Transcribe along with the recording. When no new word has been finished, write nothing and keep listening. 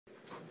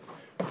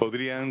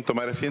¿Podrían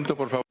tomar asiento,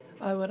 por favor?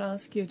 I would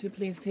ask you to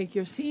please take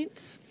your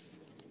seats.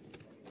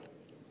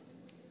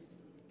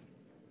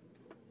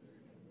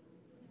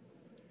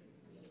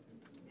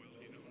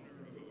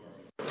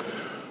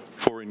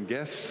 Foreign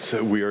guests,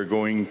 we are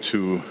going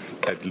to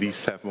at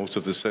least have most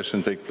of the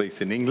session take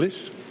place in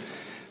English.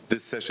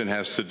 This session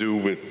has to do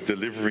with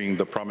delivering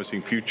the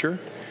promising future.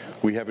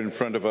 We have in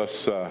front of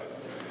us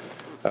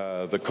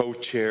the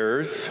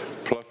co-chairs,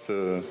 plus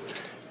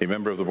a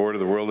member of the board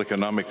of the World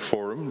Economic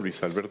Forum,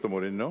 Luis Alberto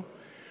Moreno,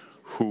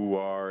 who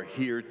are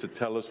here to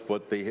tell us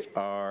what they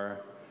are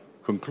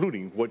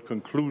concluding, what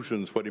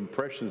conclusions, what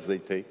impressions they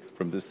take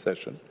from this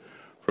session,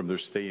 from their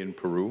stay in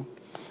Peru.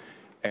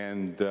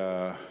 And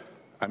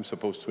I'm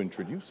supposed to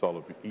introduce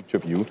each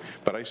of you,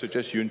 but I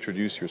suggest you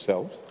introduce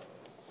yourselves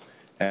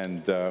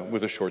and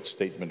with a short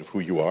statement of who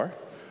you are.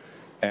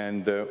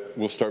 And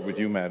we'll start with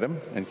you,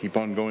 madam, and keep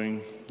on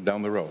going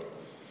down the row.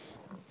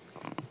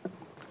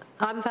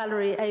 I'm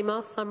Valerie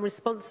Amos. I'm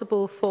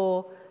responsible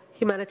for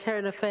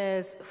humanitarian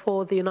affairs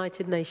for the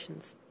United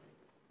Nations.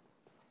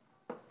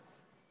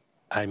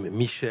 I'm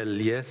Michel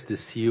Lies, the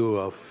CEO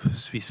of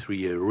Swiss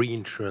Re, a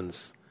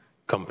reinsurance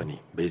company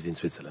based in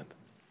Switzerland.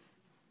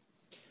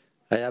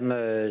 I am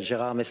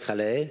Gérard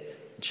Mestralet,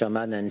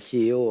 Chairman and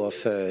CEO of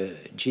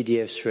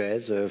GDF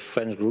Suez, a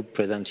French group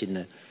present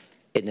in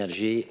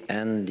energy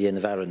and the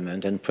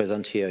environment and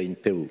present here in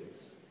Peru.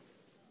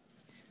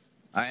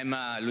 I'm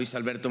Luis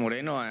Alberto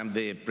Moreno. I am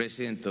the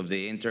president of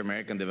the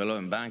Inter-American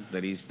Development Bank,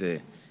 that is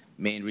the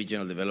main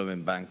regional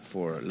development bank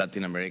for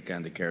Latin America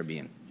and the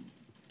Caribbean.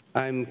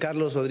 I'm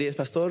Carlos Rodríguez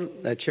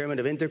Pastor, chairman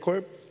of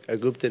Intercorp, a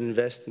group that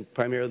invests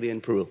primarily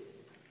in Peru.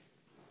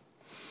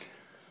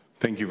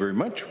 Thank you very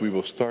much. We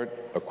will start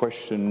a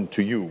question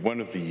to you. One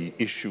of the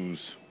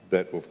issues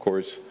that, of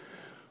course,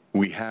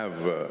 we have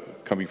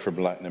coming from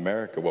Latin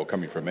America, well,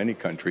 coming from any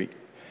country,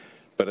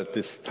 but at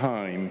this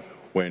time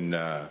when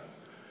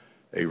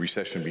a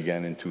recession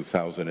began in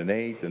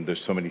 2008, and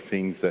there's so many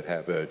things that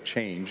have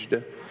changed.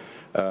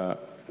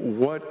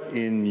 What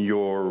in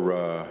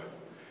your,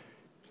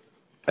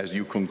 as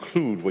you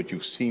conclude what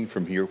you've seen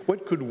from here,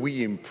 what could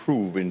we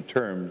improve in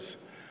terms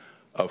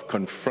of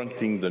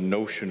confronting the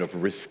notion of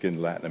risk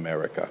in Latin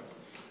America?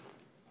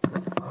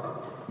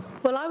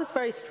 Well, I was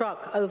very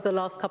struck over the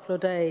last couple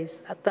of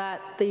days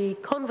that the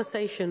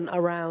conversation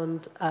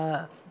around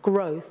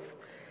growth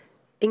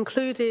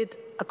included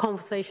a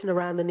conversation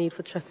around the need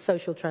for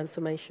social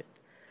transformation.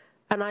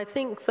 And I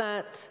think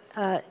that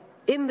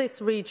in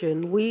this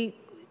region,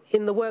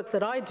 in the work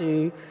that I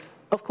do,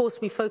 of course,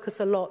 we focus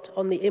a lot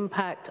on the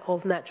impact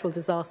of natural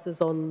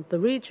disasters on the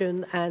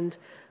region and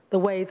the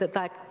way that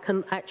that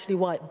can actually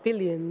wipe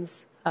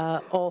billions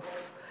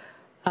off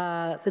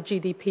the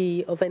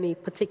GDP of any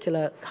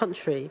particular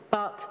country.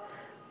 But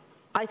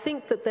I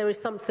think that there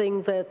is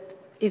something that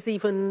is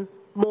even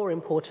more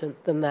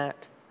important than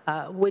that,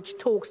 which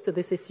talks to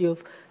this issue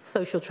of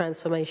social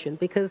transformation.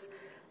 Because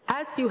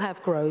as you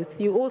have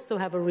growth, you also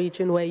have a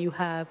region where you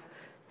have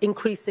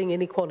increasing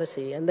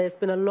inequality. And there's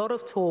been a lot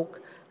of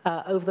talk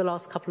over the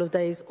last couple of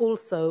days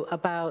also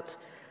about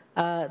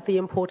the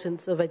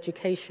importance of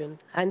education.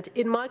 And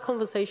in my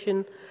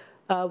conversation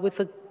with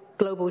the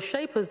global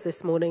shapers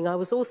this morning, I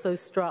was also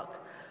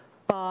struck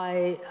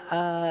by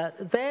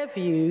their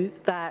view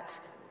that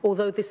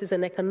although this is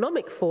an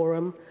economic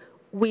forum,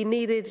 we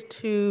needed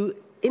to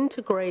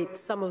integrate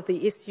some of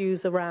the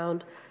issues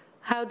around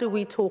how do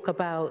we talk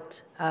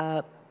about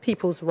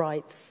people's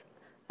rights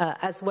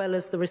as well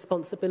as the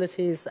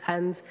responsibilities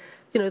and,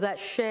 you know, that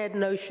shared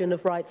notion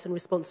of rights and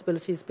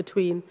responsibilities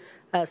between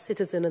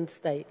citizen and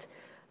state.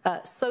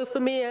 So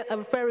for me, a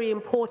very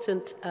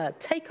important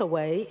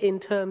takeaway in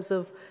terms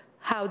of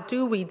how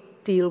do we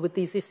deal with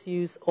these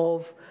issues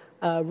of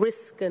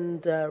risk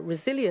and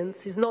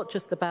resilience is not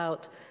just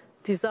about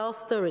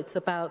disaster, it's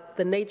about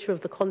the nature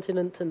of the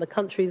continent and the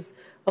countries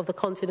of the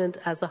continent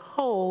as a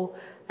whole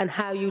and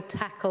how you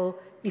tackle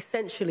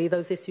essentially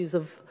those issues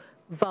of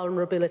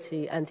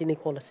vulnerability and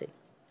inequality.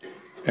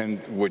 And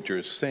what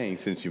you're saying,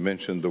 since you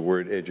mentioned the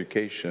word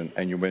education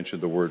and you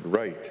mentioned the word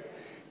right,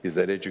 is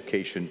that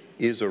education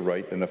is a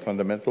right and a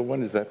fundamental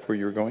one? Is that where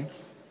you're going?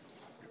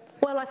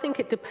 Well, I think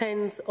it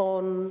depends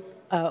on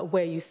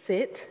where you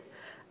sit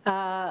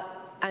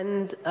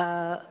and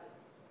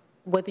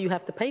whether you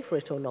have to pay for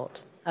it or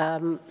not.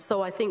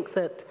 So I think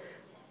that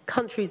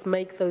countries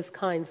make those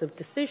kinds of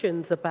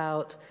decisions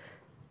about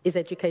is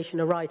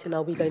education a right and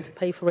are we going to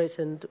pay for it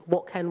and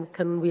what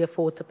can we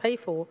afford to pay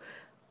for.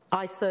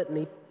 I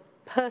certainly,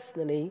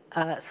 personally,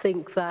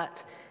 think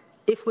that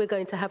if we're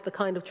going to have the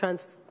kind of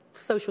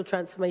social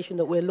transformation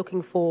that we're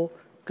looking for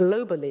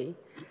globally,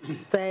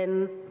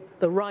 then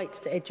the right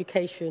to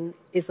education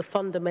is a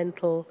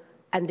fundamental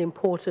and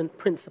important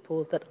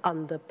principle that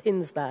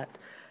underpins that.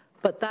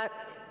 But that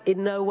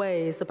in no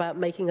way is about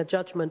making a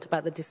judgment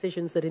about the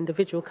decisions that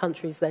individual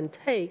countries then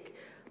take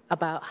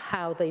about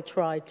how they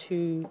try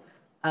to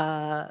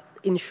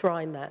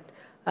enshrine that.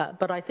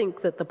 But I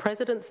think that the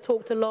presidents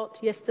talked a lot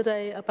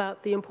yesterday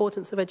about the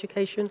importance of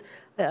education.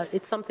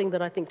 It's something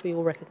that I think we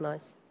all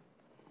recognize.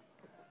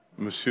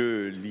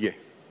 Monsieur Lié,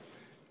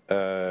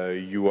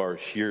 you are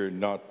here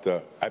not,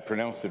 I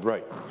pronounced it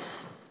right.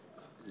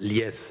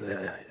 Yes,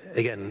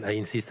 again, I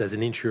insist as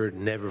an insurer,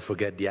 never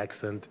forget the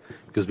accent,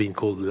 because being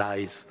called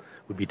lies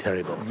would be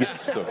terrible. Yes,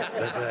 sir.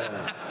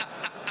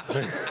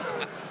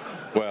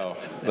 Well,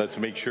 let's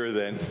make sure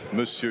then,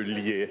 Monsieur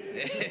Lier,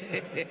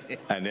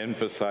 and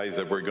emphasize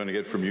that we're going to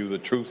get from you the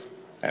truth,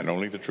 and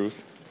only the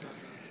truth.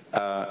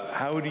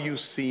 How do you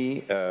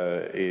see,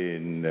 as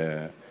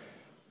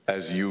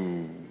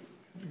you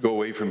go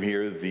away from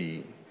here,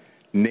 the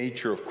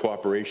nature of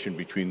cooperation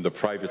between the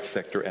private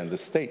sector and the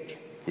state,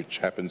 which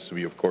happens to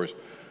be, of course,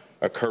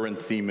 a current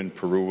theme in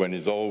Peru and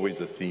is always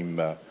a theme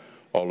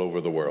all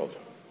over the world?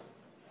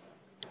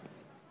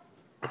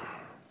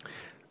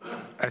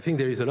 I think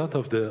there is a lot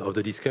of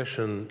the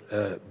discussion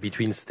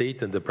between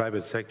state and the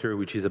private sector,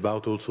 which is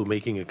about also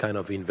making a kind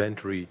of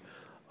inventory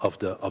of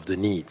the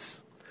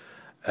needs.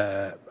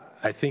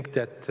 I think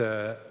that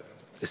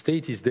the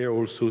state is there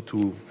also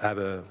to have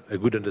a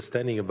good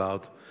understanding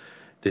about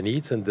the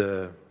needs and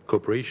the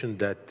cooperation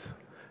that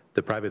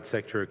the private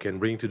sector can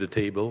bring to the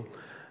table.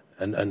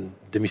 And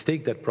the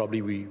mistake that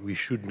probably we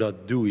should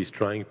not do is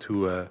trying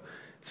to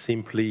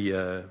simply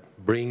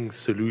bring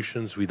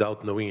solutions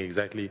without knowing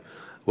exactly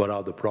what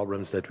are the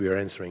problems that we are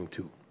answering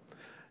to.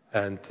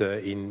 And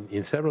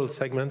in several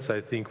segments,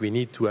 I think we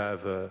need to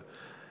have a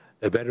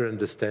better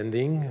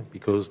understanding,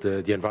 because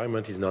the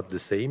environment is not the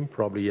same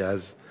probably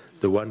as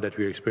the one that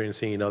we're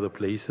experiencing in other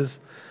places.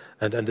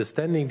 And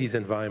understanding this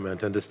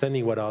environment,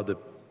 understanding what are the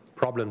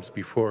problems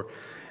before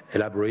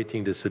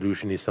elaborating the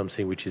solution is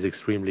something which is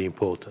extremely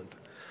important.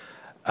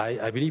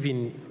 I believe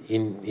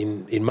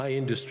in my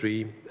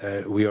industry,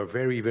 we are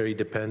very, very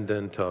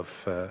dependent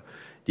of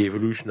the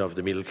evolution of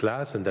the middle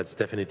class, and that's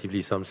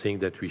definitely something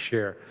that we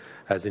share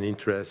as an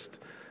interest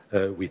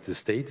with the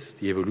states,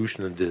 the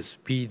evolution and the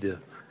speed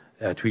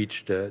at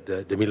which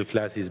the middle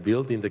class is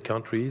built in the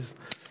countries.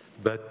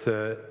 But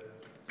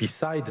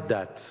beside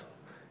that,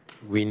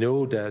 we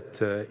know that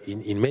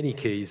in many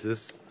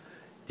cases,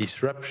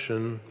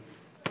 disruption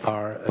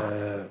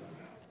are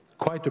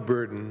quite a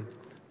burden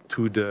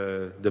to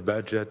the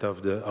budget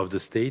of the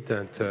state,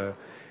 and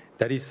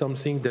that is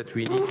something that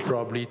we need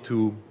probably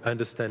to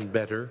understand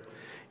better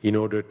in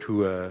order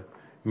to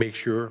make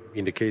sure,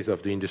 in the case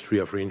of the industry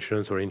of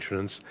reinsurance or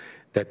insurance,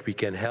 that we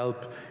can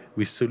help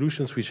with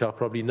solutions which are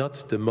probably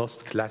not the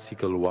most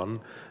classical one,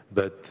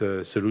 but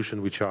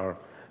solutions which are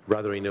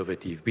rather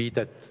innovative, be it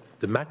at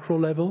the macro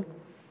level,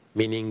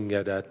 meaning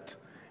that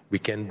we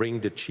can bring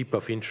the chip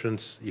of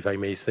insurance, if I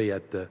may say,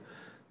 at the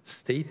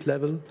state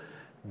level,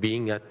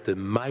 being at the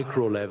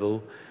micro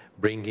level,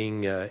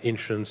 bringing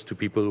insurance to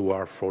people who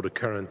are, for the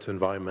current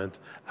environment,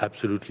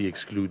 absolutely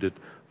excluded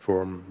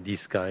from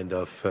these kind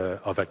of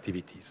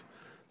activities.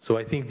 So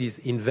I think this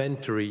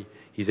inventory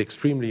is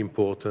extremely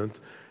important,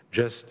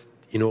 just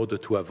in order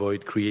to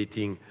avoid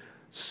creating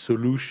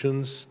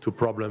solutions to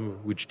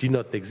problems which do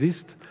not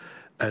exist,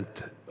 and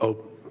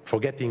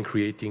forgetting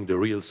creating the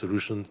real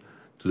solution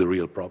to the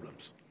real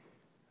problems.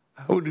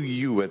 How do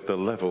you, at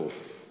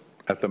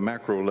the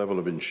macro level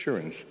of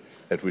insurance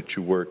at which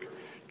you work,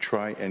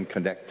 try and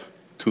connect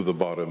to the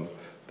bottom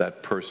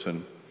that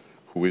person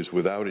who is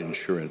without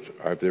insurance?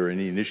 Are there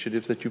any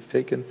initiatives that you've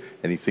taken,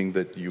 anything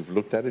that you've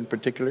looked at in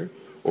particular,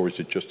 or is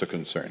it just a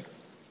concern?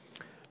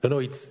 No,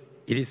 it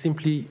is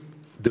simply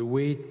the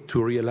way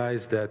to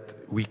realize that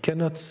we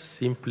cannot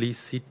simply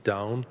sit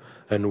down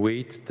and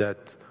wait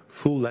that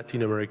full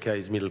Latin America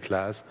is middle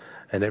class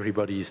and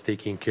everybody is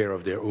taking care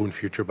of their own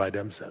future by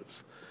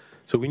themselves.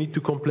 So we need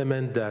to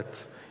complement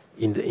that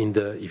in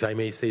the, if I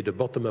may say, the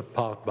bottom-up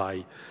part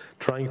by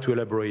trying to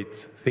elaborate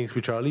things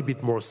which are a little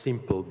bit more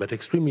simple but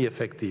extremely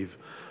effective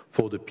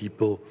for the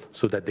people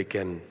so that they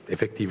can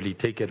effectively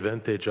take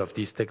advantage of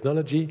this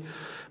technology.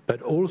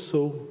 But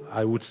also,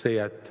 I would say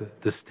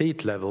at the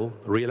state level,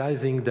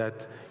 realizing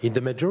that in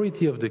the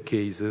majority of the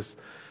cases,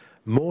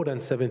 more than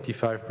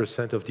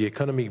 75% of the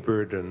economic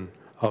burden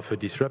of a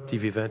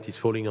disruptive event is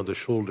falling on the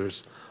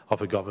shoulders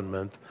of a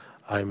government.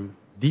 I'm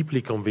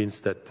deeply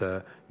convinced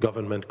that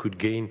government could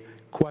gain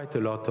quite a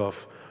lot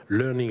of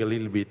learning a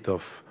little bit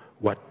of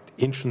what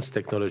insurance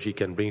technology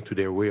can bring to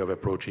their way of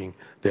approaching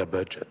their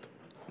budget.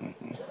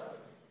 Mm-hmm.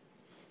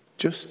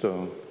 Just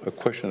a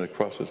question that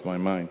crosses my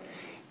mind.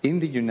 In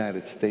the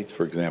United States,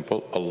 for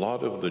example, a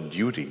lot of the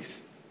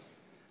duties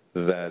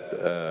that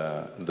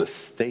the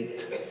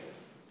state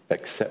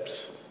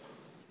accepts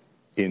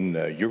in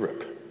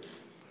Europe,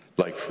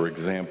 like, for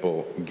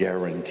example,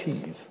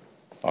 guarantees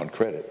on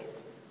credit,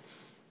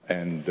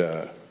 and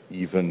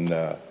even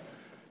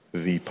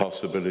the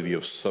possibility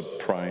of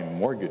subprime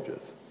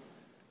mortgages,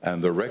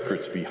 and the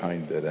records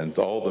behind it, and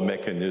all the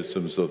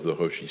mechanisms of the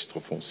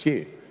registre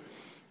foncier,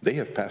 they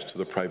have passed to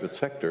the private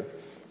sector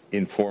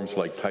in forms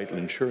like title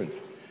insurance.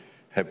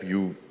 Have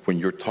you, when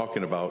you're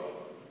talking about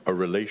a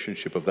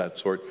relationship of that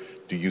sort,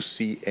 do you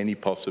see any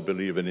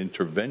possibility of an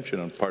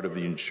intervention on part of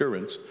the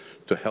insurance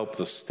to help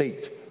the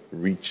state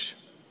reach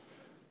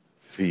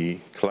the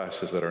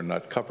classes that are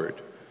not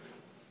covered?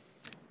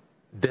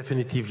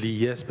 Definitely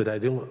yes, but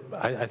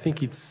I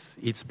think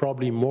it's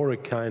probably more a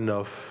kind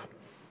of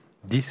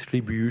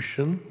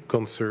distribution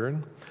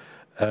concern.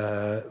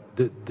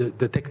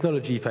 The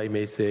technology, if I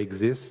may say,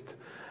 exists.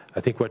 I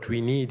think what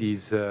we need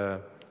is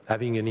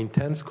having an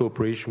intense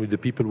cooperation with the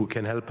people who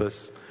can help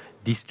us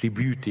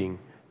distributing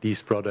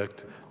these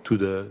products to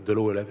the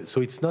lower level.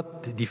 So it's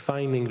not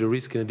defining the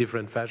risk in a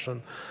different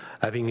fashion,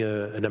 having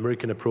an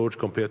American approach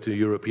compared to a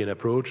European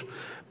approach,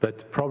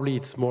 but probably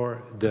it's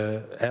more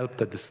the help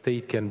that the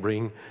state can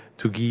bring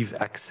to give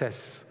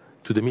access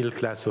to the middle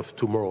class of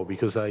tomorrow,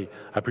 because I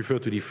prefer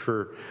to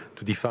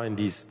define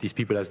these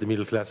people as the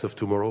middle class of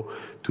tomorrow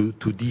to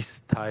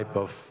this type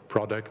of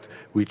product,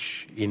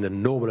 which in a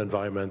normal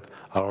environment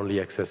are only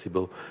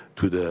accessible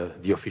to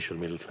the official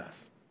middle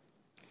class.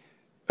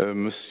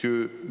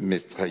 Monsieur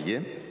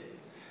Mestraillet,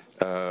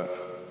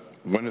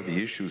 one of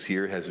the issues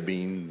here has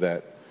been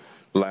that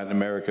Latin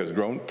America has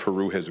grown,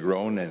 Peru has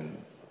grown, and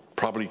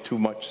probably too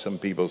much, some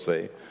people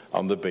say,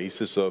 on the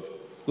basis of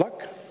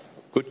luck.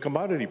 Good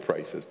commodity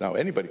prices. Now,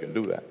 anybody can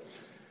do that.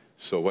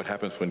 So what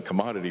happens when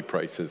commodity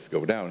prices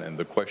go down? And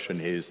the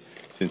question is,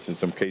 since in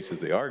some cases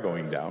they are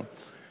going down,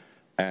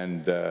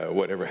 and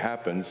whatever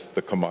happens,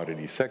 the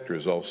commodity sector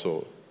is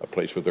also a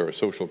place where there are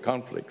social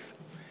conflicts.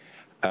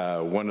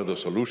 One of the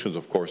solutions,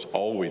 of course,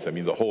 always, I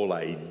mean, the whole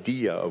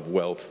idea of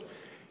wealth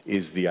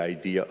is the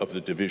idea of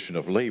the division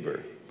of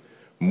labor,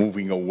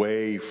 moving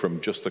away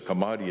from just the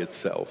commodity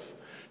itself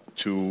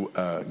to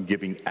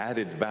giving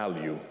added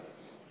value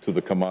to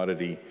the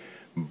commodity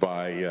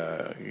by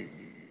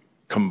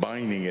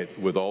combining it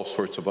with all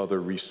sorts of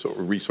other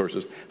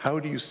resources. How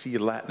do you see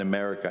Latin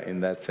America in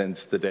that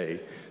sense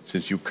today,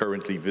 since you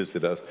currently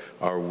visit us?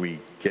 Are we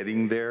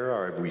getting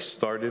there? Have we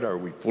started? Are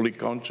we fully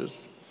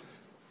conscious?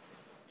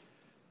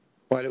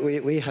 Well,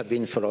 we have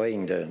been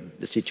following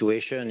the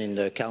situation in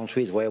the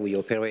countries where we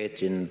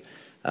operate in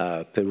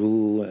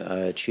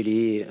Peru,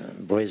 Chile,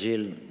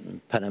 Brazil,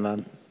 Panama,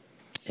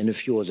 and a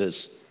few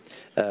others.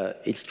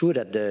 It's true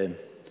that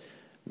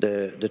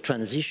the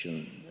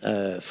transition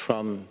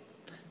from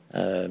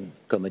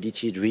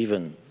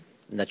commodity-driven,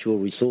 natural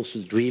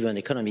resources-driven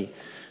economy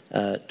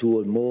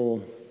to a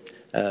more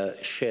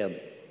shared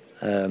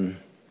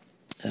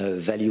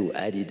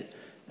value-added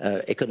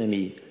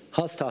economy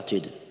has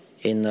started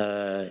in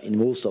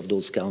most of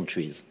those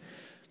countries.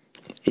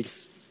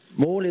 It's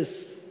more or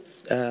less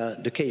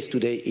the case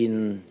today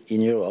in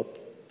Europe,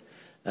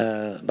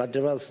 but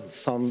there are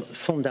some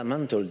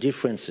fundamental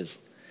differences.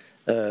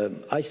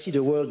 I see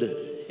the world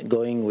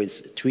going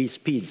with three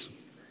speeds.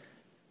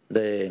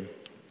 The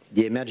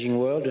emerging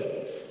world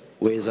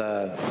with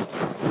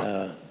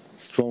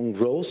strong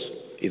growth,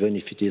 even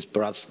if it is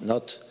perhaps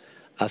not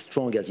as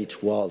strong as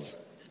it was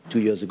 2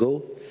 years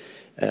ago,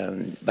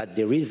 but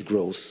there is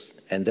growth,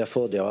 and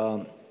therefore there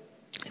are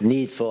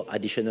needs for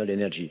additional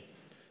energy.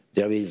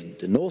 There is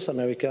the North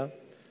America,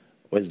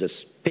 with the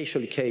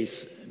special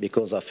case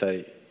because of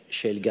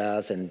shale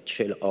gas and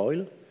shale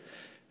oil,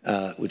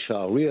 which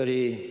are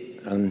really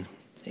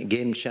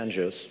game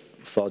changers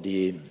for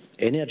the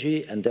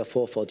energy and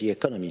therefore for the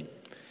economy.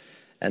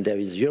 And there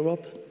is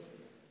Europe,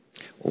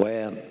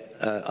 where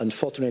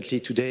unfortunately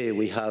today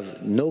we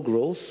have no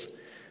growth,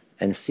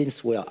 and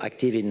since we are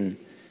active in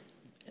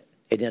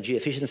energy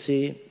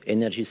efficiency,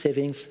 energy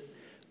savings,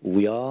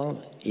 we are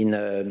in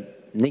a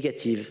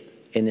negative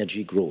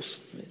energy growth.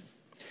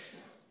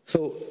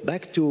 So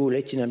back to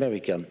Latin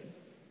America.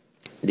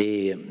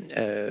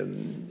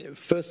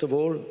 First of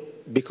all,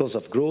 because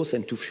of growth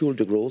and to fuel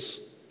the growth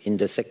in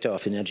the sector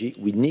of energy,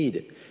 we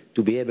need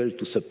to be able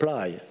to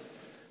supply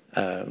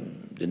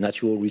the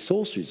natural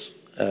resources,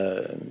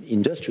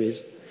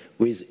 industries,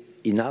 with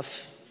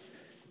enough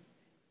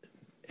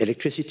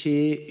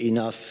electricity,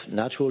 enough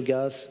natural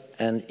gas,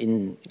 and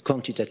in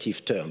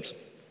quantitative terms.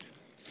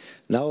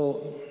 Now,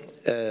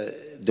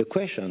 the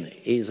question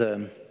is,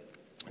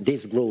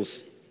 this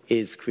growth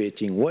is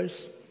creating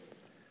wealth,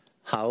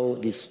 how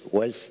this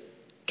wealth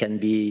can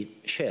be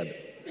shared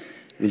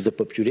with the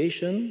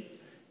population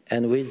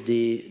and with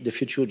the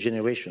future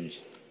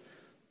generations.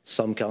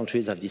 Some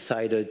countries have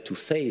decided to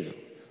save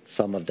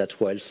some of that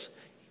wealth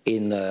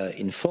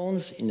in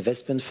funds,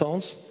 investment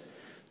funds,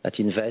 that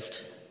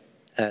invest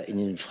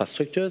in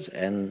infrastructures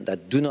and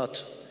that do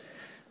not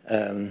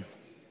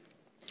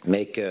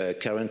make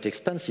current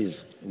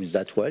expenses with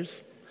that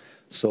wealth.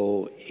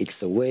 So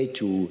it's a way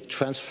to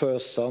transfer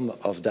some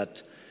of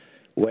that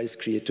wealth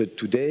created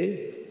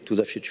today to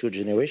the future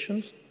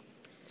generations.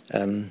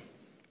 And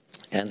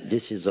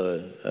this is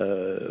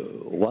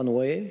one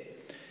way.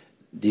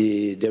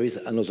 There is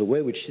another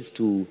way, which is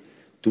to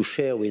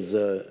share with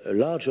a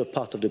larger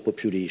part of the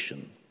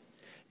population.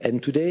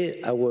 And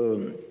today,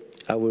 our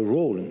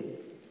role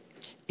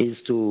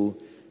is to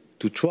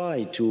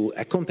try to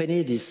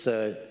accompany this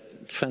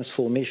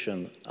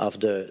transformation of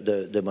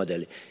the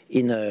model.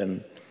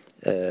 In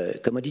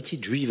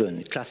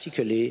commodity-driven,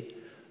 classically,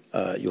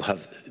 you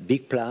have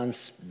big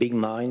plants, big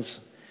mines,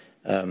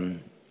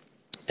 and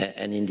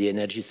in the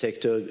energy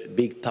sector,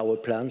 big power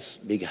plants,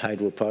 big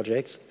hydro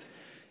projects.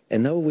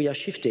 And now we are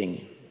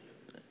shifting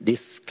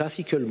this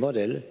classical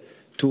model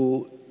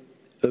to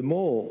a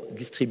more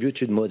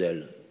distributed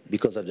model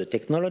because of the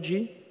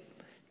technology,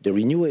 the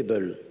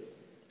renewable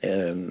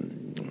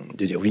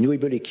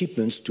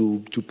equipments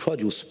to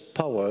produce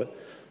power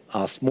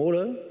are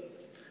smaller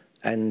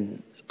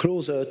and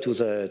closer to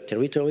the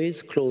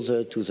territories,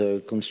 closer to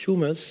the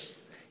consumers,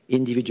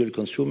 individual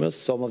consumers.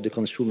 Some of the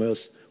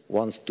consumers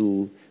want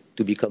to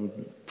become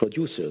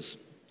producers.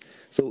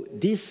 So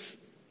this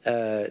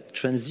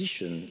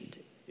transition,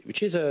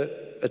 which is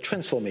a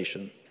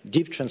transformation,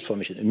 deep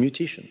transformation, a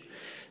mutation,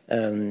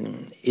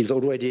 is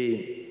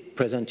already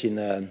present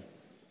in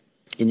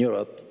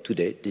Europe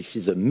today. This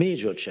is a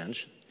major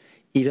change.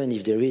 Even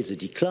if there is a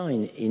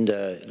decline in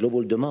the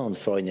global demand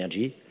for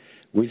energy,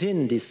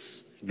 within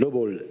this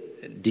global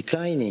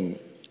declining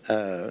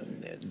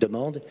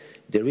demand,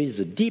 there is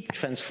a deep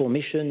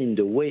transformation in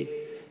the way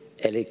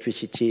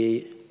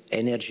electricity,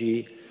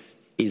 energy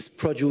is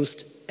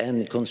produced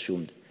and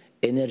consumed.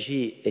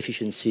 Energy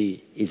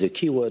efficiency is a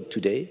key word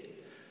today,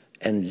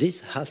 and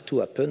this has to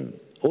happen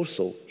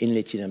also in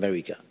Latin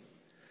America.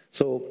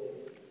 So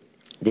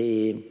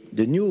the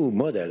new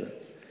model,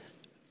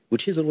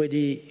 which is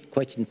already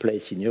quite in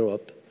place in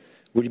Europe,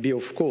 will be,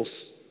 of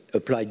course,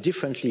 applied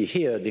differently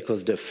here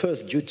because the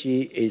first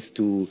duty is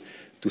to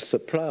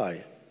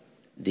supply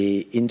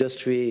the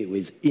industry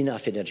with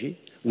enough energy.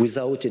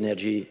 Without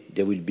energy,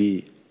 there will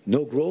be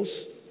no growth,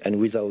 and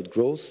without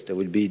growth, there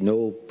will be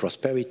no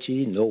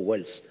prosperity, no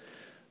wealth.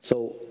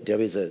 So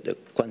there is a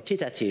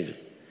quantitative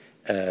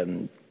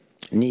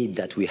need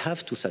that we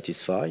have to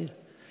satisfy,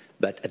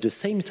 but at the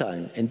same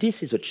time, and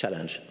this is a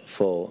challenge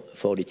for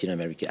Latin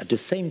America, at the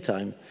same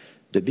time,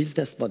 the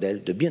business model,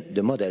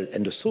 the model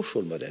and the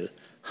social model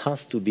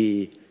has to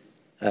be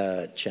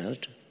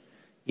changed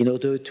in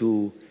order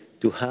to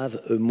have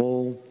a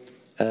more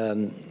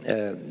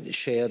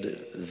shared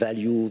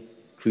value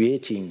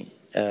creating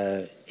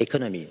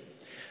economy.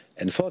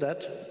 And for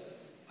that,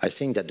 I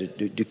think that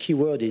the key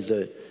word is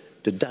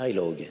the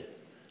dialogue,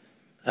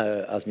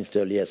 as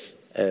Mr. Elias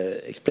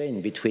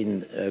explained,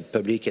 between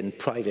public and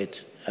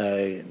private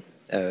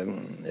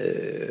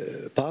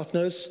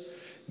partners,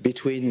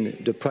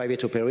 between the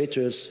private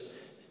operators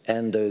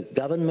and the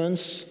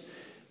governments,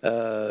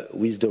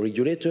 with the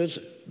regulators.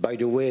 By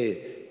the way,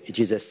 it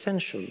is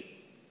essential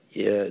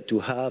to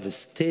have a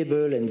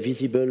stable and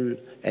visible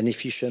and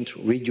efficient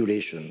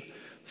regulation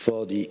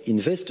for the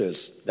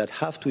investors that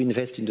have to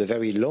invest in the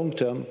very long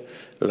term,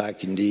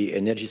 like in the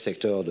energy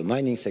sector or the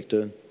mining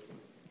sector.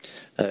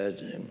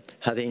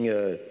 Having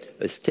a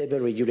stable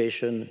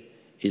regulation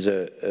is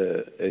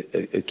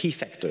a key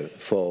factor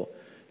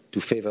to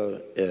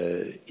favor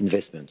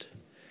investment.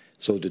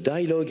 So the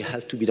dialogue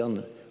has to be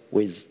done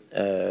with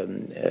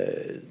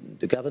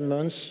the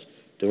governments,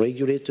 the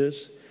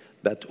regulators,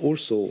 but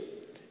also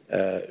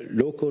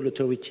local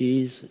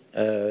authorities,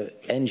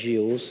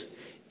 NGOs,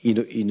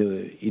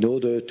 in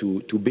order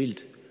to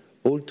build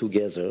all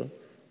together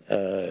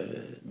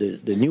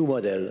the new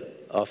model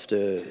of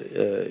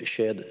the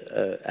shared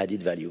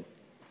added value.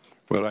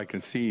 Well, I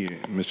can see,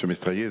 Mr.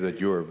 Mestrallet, that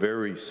you are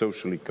very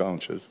socially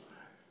conscious,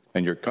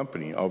 and your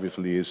company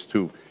obviously is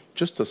too.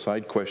 Just a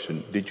side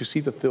question, did you see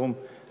the film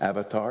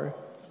Avatar?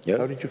 Yeah.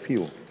 How did you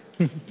feel?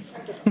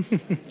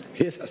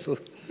 Yes, I saw.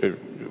 Do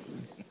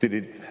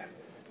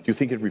you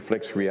think it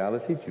reflects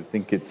reality? Do you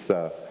think it's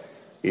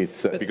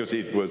because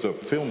it was a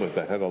film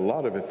that had a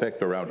lot of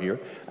effect around here,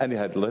 and it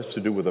had less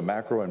to do with the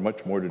macro and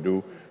much more to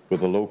do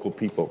with the local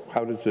people.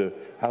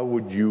 How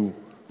would you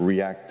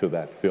react to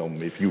that film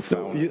if you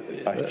found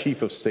a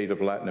chief of state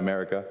of Latin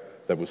America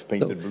that was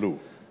painted blue?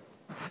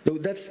 No,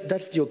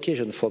 that's the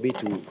occasion for me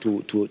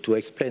to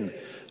explain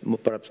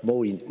perhaps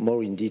more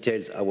in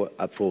details our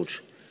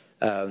approach.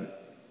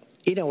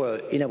 In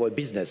our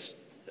business,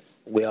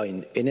 we are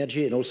in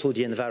energy and also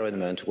the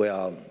environment. We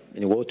are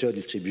in water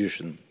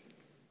distribution.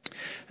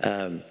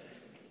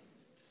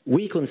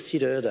 We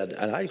consider that,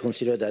 and I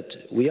consider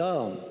that we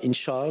are in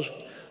charge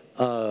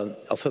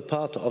of a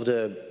part of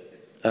the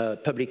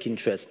public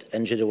interest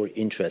and general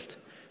interest,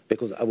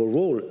 because our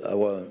role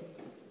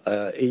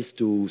is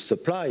to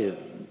supply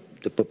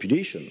the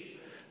population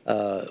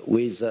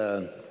with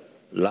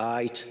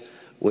light,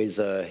 with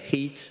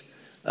heat,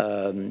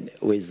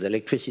 with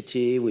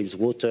electricity, with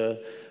water,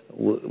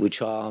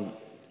 which are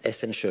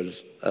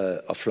essentials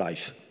of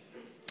life.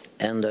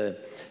 And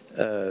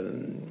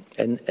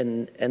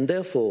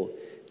therefore,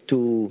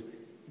 to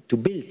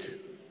build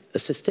a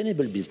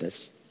sustainable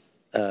business,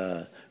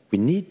 we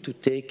need to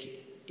take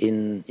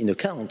in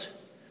account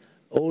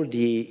all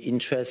the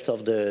interests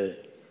of the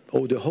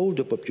whole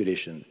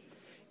population.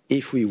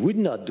 If we would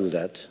not do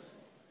that,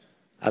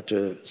 at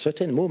a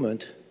certain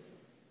moment,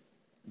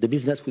 the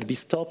business would be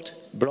stopped,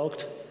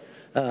 blocked,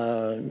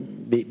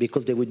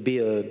 because there would be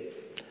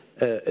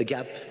a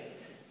gap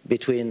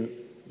between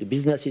the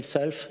business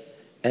itself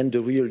and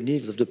the real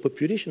needs of the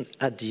population.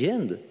 At the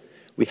end,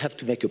 we have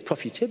to make a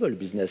profitable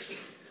business.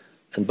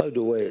 And by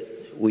the way,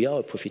 we are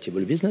a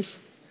profitable business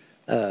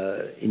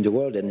in the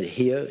world and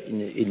here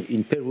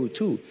in Peru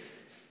too.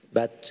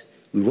 But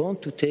we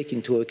want to take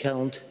into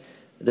account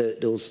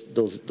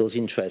those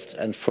interests.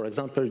 And for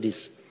example,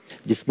 this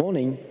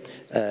morning,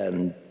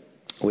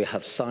 we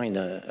have signed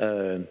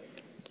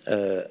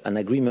an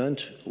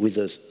agreement with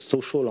a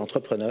social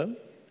entrepreneur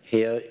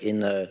here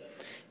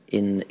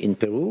in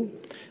Peru,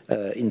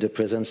 in the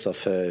presence of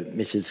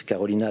Mrs.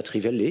 Carolina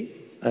Trivelli,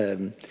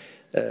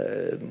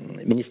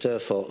 Minister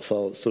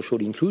for Social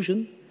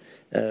Inclusion.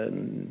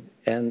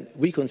 And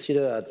we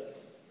consider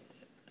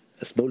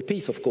a small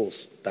piece, of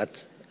course,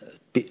 but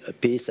a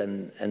piece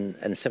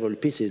and several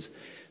pieces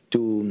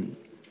to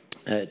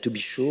be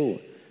sure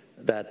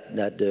that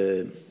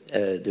the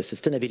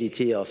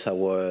sustainability of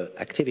our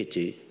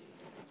activity,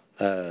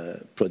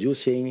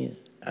 producing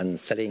and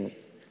selling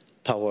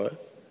power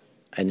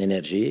and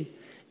energy,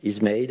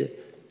 is made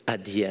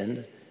at the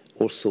end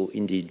also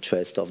in the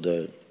interest of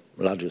the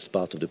largest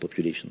part of the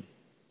population.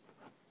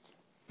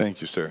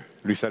 Thank you, sir.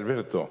 Luis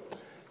Alberto,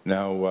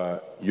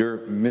 now you're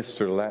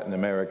Mr. Latin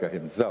America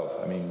himself.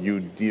 I mean, you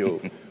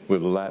deal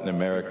with Latin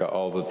America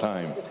all the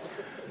time.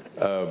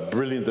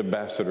 Brilliant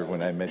ambassador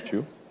when I met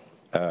you.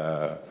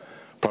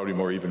 Probably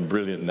more even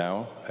brilliant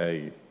now,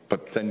 a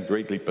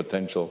greatly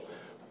potential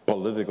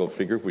political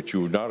figure, which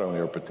you not only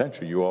are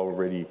potential, you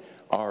already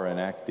are an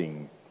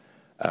acting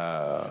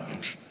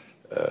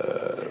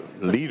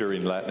leader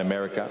in Latin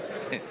America.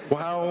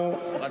 How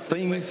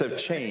things have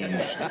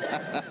changed,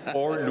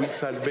 or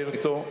Luis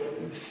Alberto,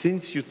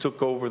 since you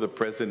took over the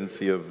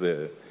presidency of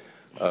the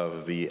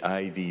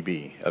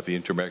IDB, of the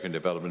Inter-American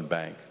Development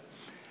Bank.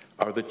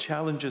 Are the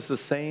challenges the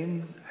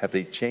same? Have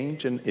they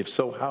changed? And if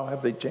so, how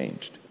have they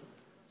changed?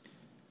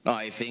 No,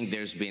 I think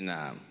there's been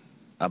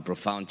a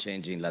profound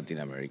change in Latin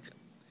America.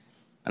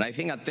 And I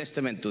think a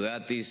testament to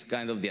that is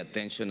kind of the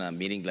attention a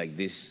meeting like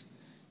this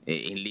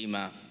in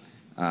Lima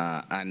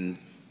and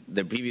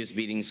the previous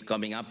meetings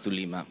coming up to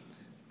Lima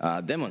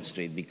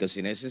demonstrate, because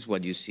in essence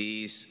what you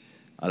see is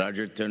a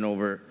larger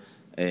turnover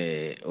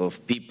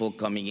of people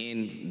coming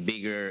in,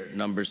 bigger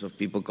numbers of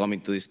people coming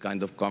to this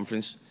kind of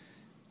conference.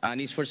 And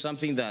it's for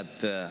something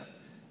that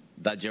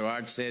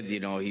Gerard said,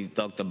 you know, he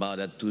talked about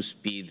a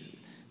two-speed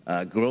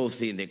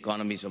growth in the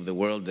economies of the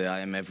world. The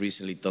IMF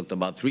recently talked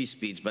about 3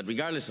 speeds. But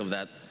regardless of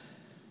that,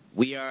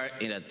 we are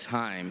in a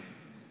time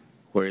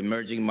where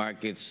emerging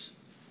markets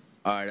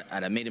are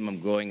at a minimum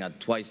growing at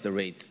twice the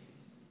rate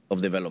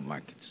of developed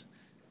markets.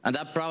 And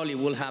that probably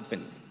will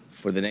happen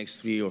for the next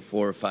 3 or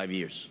 4 or 5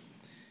 years.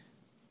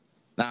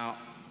 Now,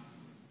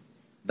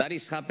 that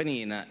is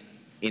happening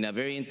in a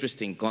very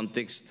interesting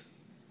context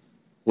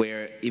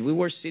where if we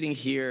were sitting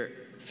here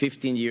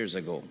 15 years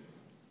ago,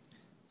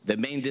 the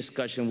main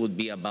discussion would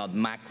be about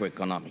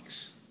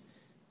macroeconomics,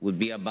 would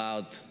be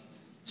about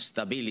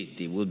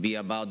stability, would be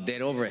about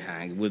debt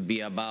overhang, would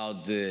be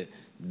about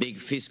big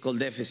fiscal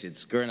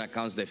deficits, current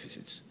accounts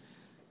deficits.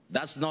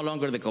 That's no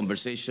longer the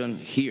conversation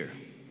here.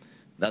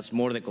 That's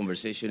more the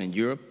conversation in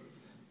Europe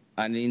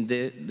and in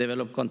the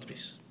developed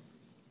countries.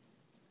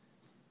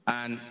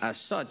 And as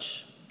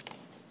such,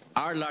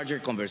 our larger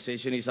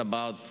conversation is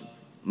about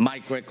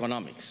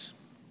microeconomics.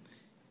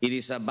 It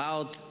is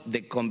about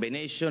the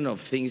combination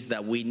of things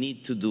that we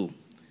need to do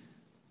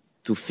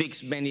to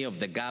fix many of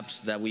the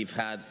gaps that we've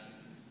had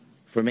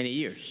for many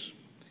years.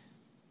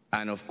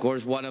 And of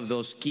course, one of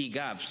those key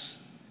gaps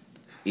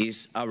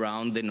is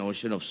around the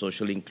notion of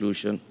social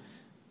inclusion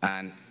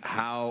and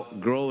how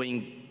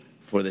growing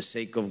for the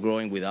sake of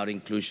growing without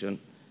inclusion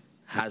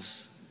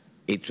has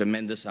a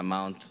tremendous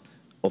amount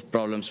of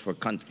problems for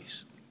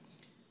countries.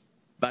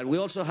 But we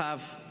also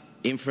have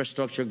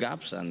infrastructure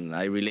gaps, and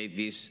I relate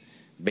this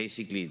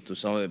basically to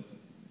some of the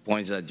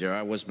points that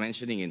Gerard was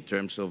mentioning in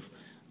terms of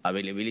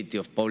availability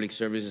of public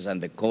services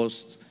and the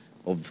cost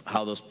of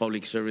how those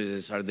public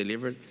services are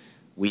delivered.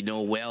 We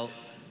know well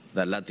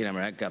that Latin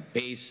America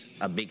pays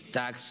a big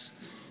tax,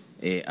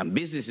 and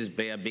businesses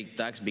pay a big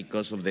tax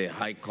because of the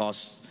high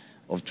cost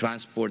of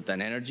transport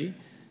and energy,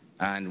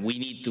 and we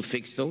need to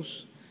fix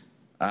those.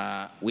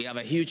 We have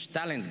a huge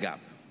talent gap,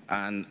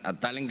 and a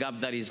talent gap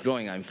that is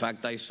growing. In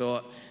fact, I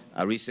saw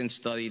a recent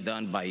study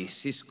done by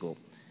Cisco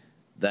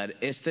that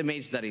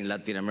estimates that in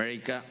Latin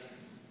America,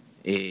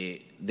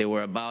 there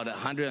were about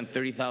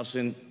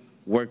 130,000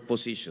 work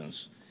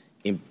positions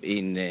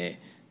in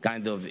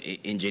kind of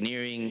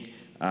engineering,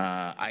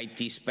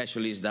 IT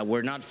specialists that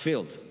were not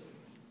filled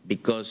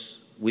because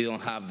we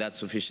don't have that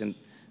sufficient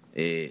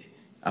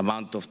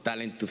amount of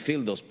talent to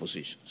fill those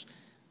positions.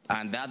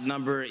 And that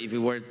number, if it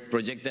were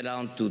projected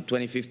out to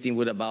 2015,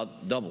 would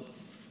about double.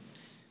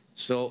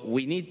 So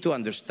we need to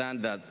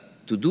understand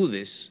that to do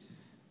this,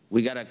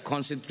 we got to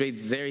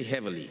concentrate very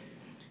heavily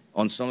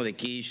on some of the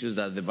key issues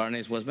that the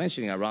Barnes was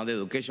mentioning around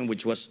education,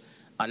 which was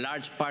a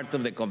large part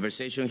of the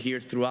conversation here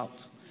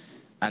throughout,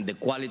 and the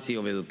quality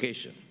of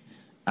education,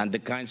 and the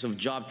kinds of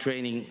job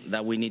training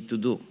that we need to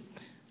do.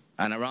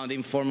 And around the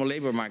informal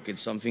labor market,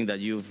 something that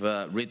you've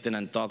written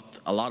and talked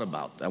a lot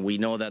about. And we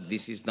know that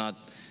this is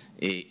not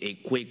a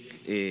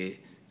quick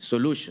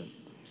solution.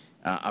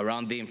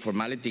 Around the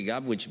informality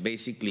gap, which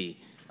basically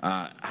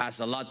has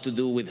a lot to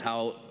do with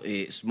how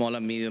small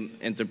and medium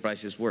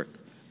enterprises work.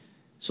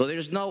 So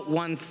there's no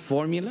one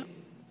formula,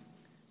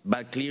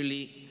 but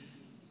clearly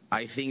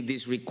I think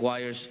this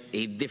requires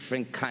a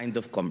different kind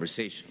of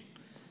conversation.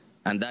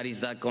 And that is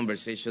that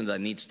conversation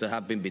that needs to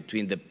happen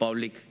between the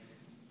public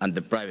and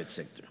the private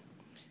sector.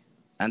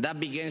 And that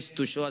begins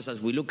to show us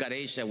as we look at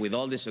Asia with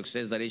all the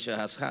success that Asia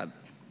has had.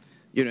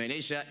 You know, in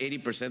Asia,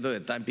 80% of the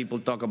time people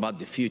talk about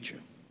the future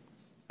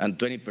and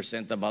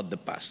 20% about the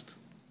past.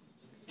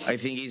 I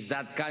think it's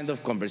that kind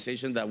of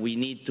conversation that we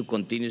need to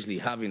continuously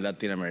have in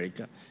Latin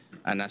America.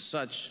 And as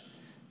such,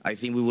 I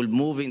think we will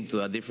move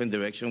into a different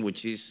direction,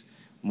 which is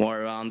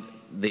more around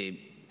the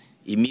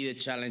immediate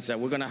challenge that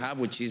we're going to have,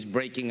 which is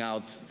breaking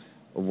out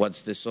of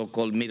what's the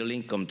so-called middle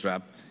income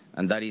trap,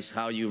 and that is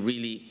how you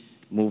really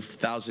move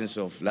thousands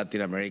of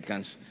Latin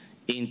Americans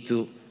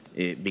into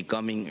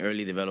becoming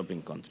early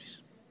developing countries.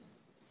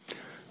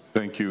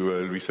 Thank you,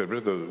 Luis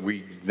Alberto.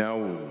 We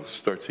now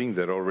start seeing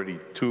that already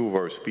two of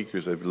our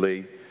speakers have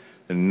laid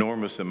an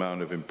enormous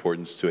amount of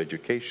importance to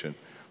education,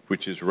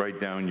 which is right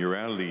down your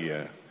alley,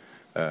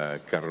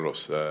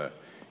 Carlos.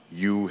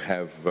 You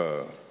have,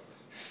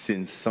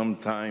 since some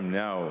time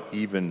now,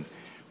 even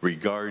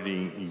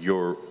regarding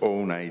your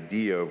own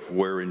idea of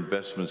where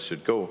investments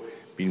should go,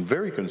 been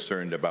very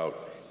concerned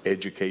about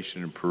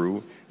education in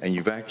Peru, and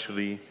you've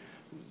actually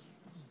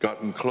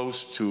gotten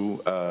close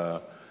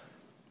to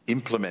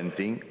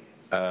implementing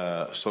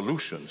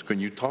solutions.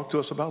 Can you talk to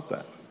us about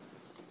that?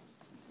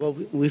 Well,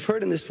 we've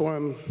heard in this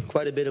forum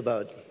quite a bit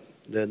about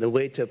the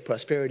way to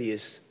prosperity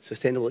is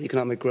sustainable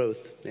economic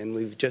growth, and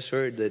we've just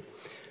heard that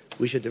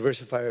we should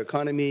diversify our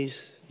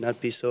economies,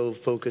 not be so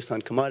focused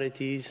on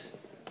commodities,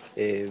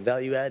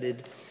 value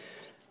added.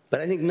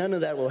 But I think none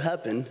of that will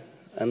happen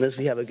unless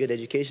we have a good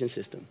education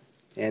system.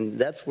 And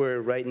that's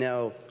where right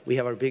now we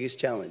have our biggest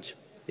challenge.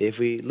 If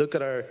we look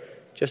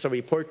at just our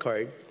report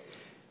card,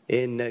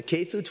 in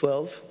K through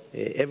 12,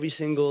 every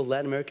single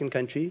Latin American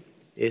country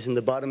is in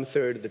the bottom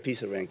third of the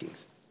PISA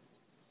rankings.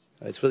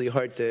 It's really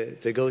hard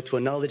to go to a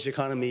knowledge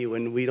economy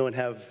when we don't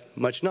have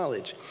much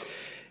knowledge.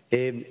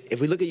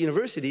 If we look at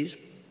universities,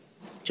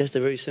 just a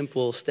very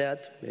simple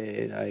stat,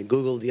 I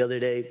Googled the other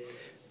day,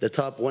 the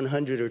top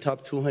 100 or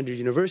top 200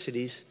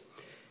 universities,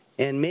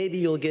 and maybe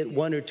you'll get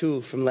one or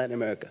two from Latin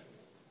America.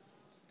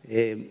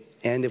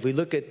 And if we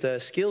look at the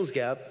skills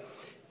gap,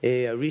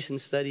 a recent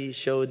study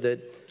showed that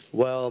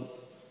while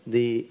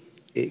the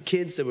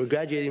kids that were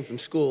graduating from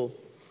school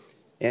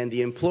and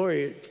the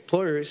employers,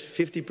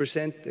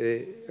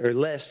 50% or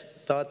less,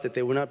 thought that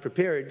they were not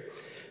prepared,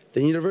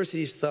 the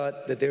universities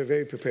thought that they were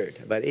very prepared.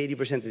 About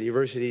 80% of the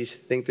universities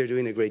think they're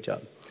doing a great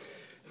job.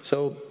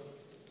 So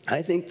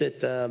I think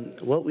that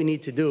what we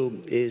need to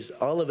do is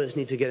all of us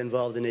need to get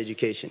involved in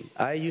education.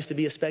 I used to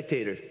be a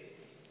spectator.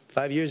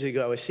 5 years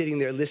ago, I was sitting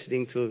there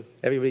listening to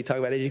everybody talk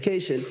about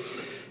education,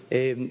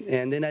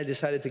 and then I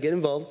decided to get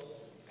involved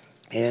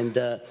and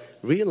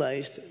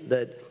realized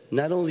that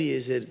not only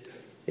is it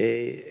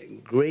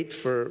great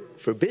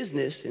for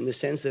business in the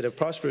sense that a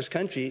prosperous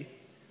country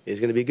is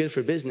going to be good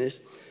for business,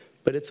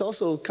 but it's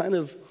also kind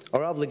of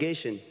our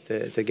obligation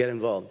to get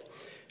involved.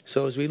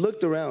 So as we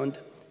looked around,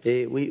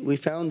 we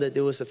found that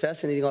there was a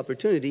fascinating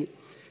opportunity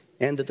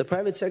and that the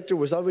private sector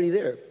was already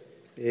there.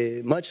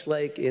 Much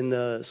like in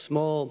the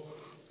small,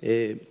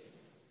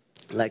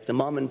 like the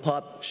mom and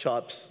pop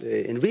shops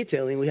in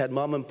retailing, we had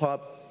mom and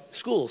pop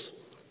schools.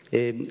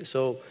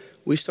 So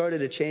we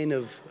started a chain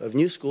of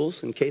new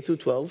schools in K through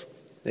 12.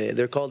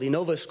 They're called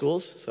Innova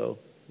schools, so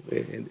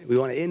we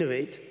want to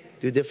innovate,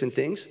 do different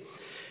things.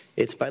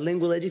 It's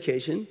bilingual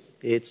education.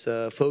 It's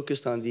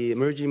focused on the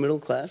emerging middle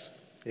class,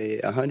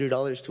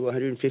 $100 to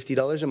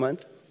 $150 a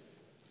month.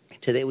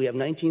 Today we have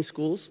 19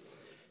 schools,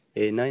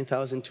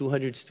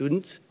 9,200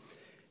 students,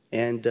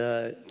 and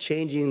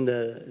changing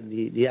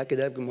the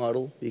academic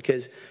model,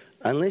 because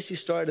unless you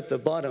start at the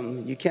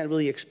bottom, you can't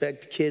really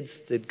expect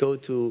kids that go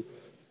to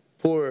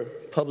poor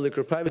public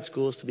or private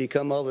schools to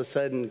become all of a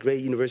sudden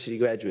great university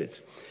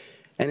graduates.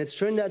 And it's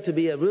turned out to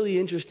be a really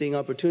interesting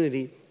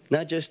opportunity,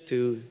 not just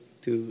to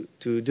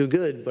do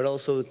good, but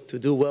also to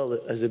do well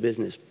as a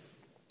business.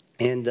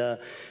 And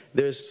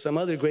there's some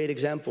other great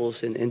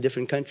examples in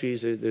different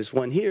countries. There's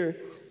one here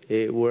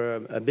where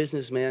a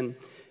businessman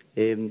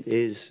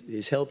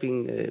is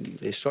helping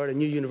start a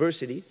new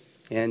university,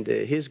 and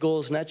his goal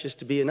is not just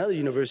to be another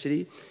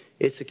university,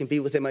 it's to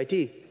compete with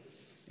MIT.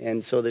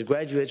 And so the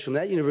graduates from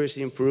that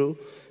university in Peru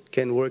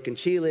can work in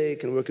Chile,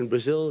 can work in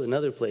Brazil, and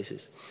other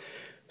places.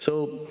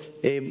 So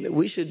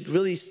we should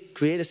really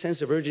create a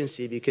sense of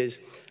urgency, because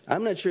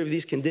I'm not sure if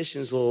these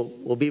conditions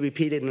will be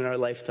repeated in our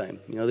lifetime.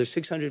 You know, there's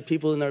 600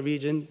 people in our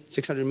region,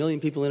 600 million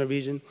people in our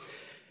region.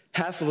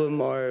 Half of them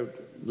are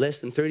less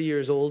than 30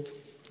 years old.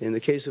 In the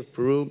case of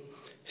Peru,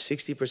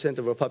 60%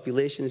 of our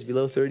population is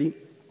below 30.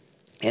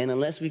 And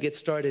unless we get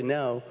started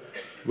now,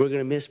 we're going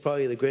to miss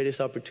probably the greatest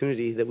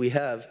opportunity that we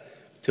have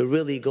to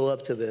really go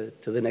up to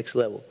the next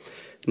level.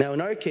 Now,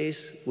 in our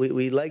case,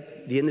 we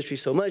like the industry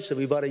so much that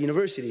we bought a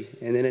university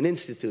and then an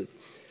institute.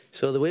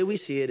 So the way we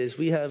see it is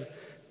we have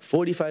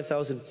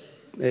 45,000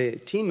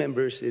 team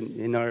members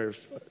in our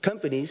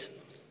companies,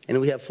 and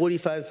we have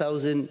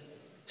 45,000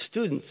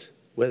 students,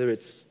 whether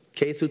it's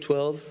K through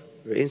 12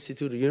 or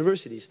institute or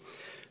universities.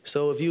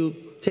 So if you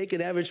take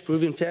an average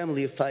Peruvian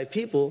family of 5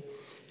 people,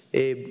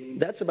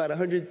 that's about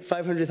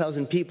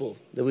 500,000 people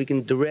that we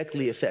can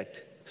directly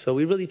affect. So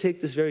we really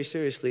take this very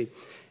seriously,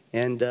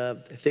 and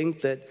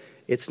think that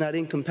it's not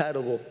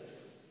incompatible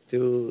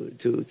to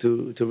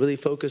really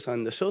focus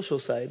on the social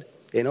side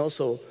and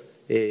also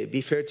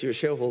be fair to your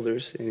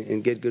shareholders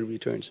and get good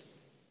returns.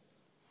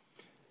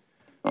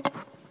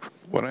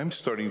 What I'm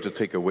starting to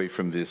take away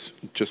from this,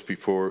 just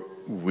before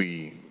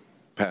we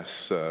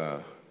pass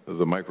the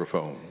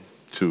microphone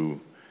to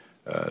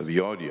the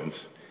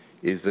audience,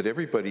 is that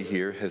everybody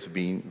here has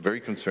been very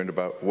concerned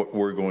about what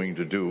we're going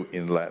to do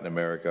in Latin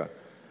America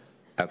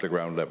at the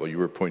ground level. You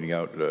were pointing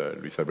out,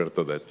 Luis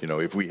Alberto, that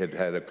if we had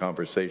had a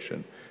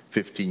conversation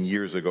 15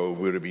 years ago, it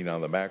would have been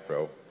on the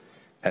macro.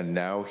 And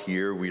now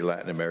here we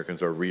Latin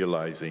Americans are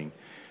realizing,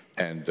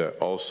 and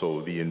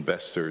also the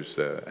investors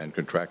and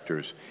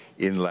contractors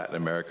in Latin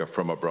America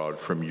from abroad,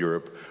 from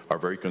Europe, are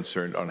very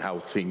concerned on how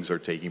things are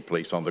taking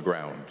place on the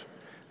ground,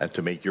 and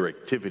to make your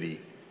activity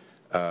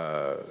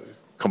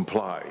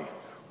comply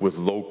with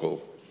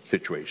local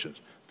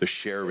situations. The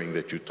sharing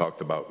that you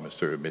talked about,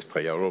 Mr.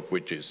 Mestrallarov,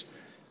 which is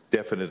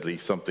definitely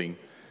something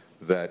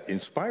that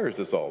inspires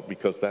us all,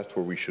 because that's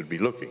where we should be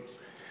looking.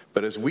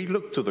 But as we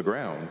look to the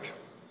ground,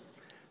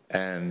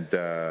 and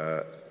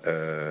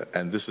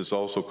this is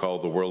also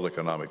called the World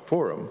Economic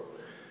Forum,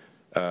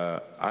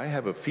 I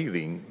have a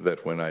feeling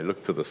that when I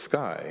look to the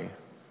sky,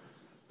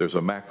 there's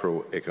a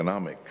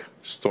macroeconomic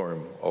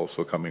storm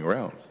also coming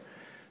around.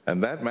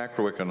 And that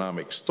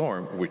macroeconomic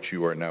storm, which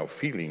you are now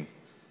feeling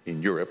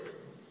in Europe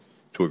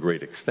to a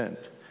great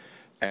extent,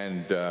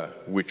 and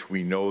which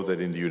we know that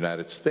in the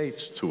United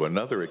States, to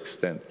another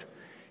extent,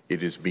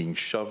 it is being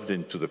shoved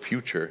into the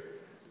future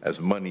as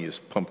money is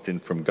pumped in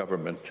from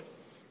government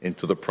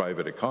into the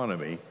private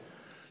economy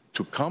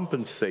to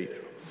compensate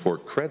for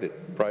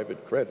credit,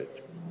 private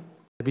credit.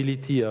 The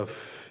ability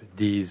of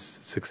these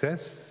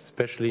success,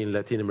 especially in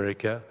Latin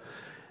America,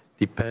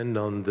 depend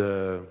on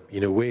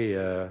in a way,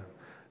 a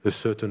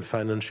certain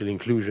financial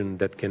inclusion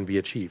that can be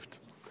achieved.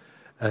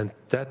 And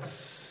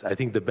that's, I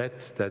think, the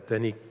bet that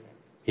any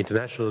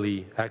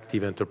internationally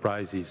active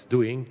enterprise is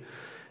doing,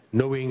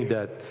 knowing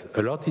that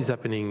a lot is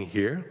happening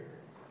here.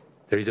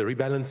 There is a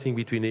rebalancing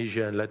between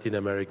Asia and Latin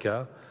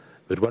America,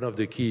 but one of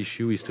the key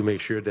issues is to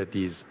make sure that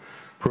this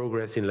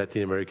progress in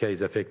Latin America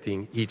is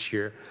affecting each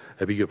year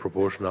a bigger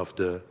proportion of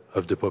the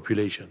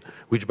population,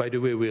 which, by the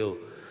way, will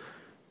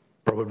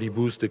probably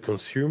boost the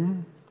consumer,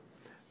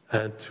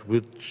 and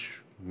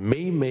which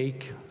may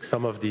make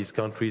some of these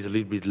countries a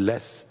little bit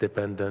less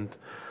dependent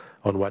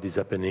on what is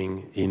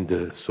happening in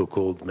the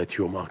so-called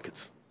mature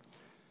markets.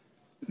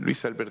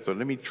 Luis Alberto,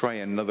 let me try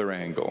another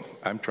angle.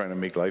 I'm trying to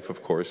make life,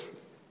 of course,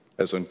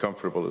 as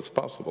uncomfortable as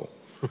possible,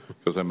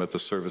 because I'm at the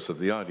service of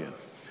the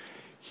audience.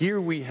 Here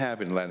we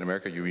have in Latin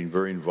America, you've been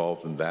very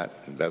involved in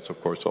that, and that's,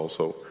 of course,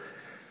 also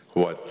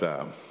what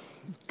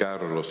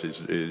Carlos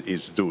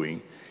is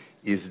doing,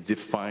 is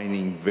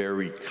defining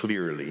very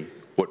clearly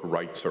what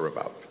rights are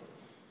about.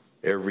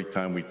 Every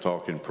time we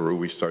talk in Peru,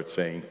 we start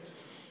saying,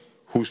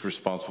 who's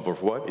responsible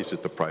for what? Is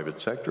it the private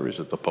sector? Is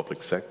it the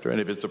public sector? And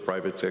if it's the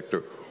private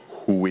sector,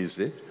 who is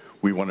it?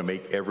 We want to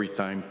make every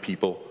time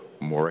people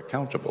more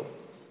accountable.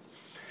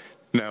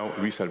 Now,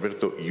 Luis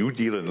Alberto, you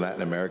deal in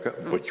Latin America,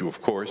 but you,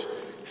 of course,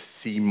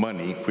 see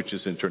money, which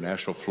is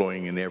international,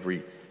 flowing in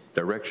every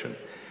direction.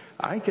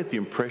 I get the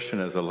impression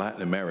as a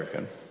Latin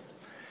American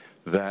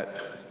that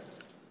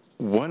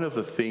one of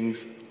the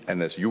things,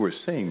 and as you were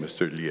saying,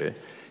 Mr. Lie,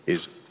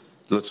 is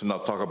let's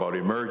not talk about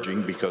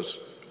emerging, because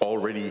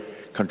already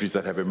countries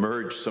that have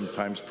emerged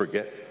sometimes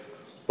forget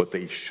what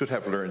they should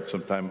have learned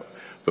sometime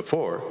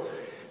before,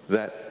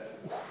 that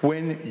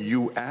when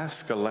you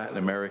ask a Latin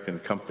American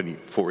company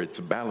for its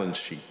balance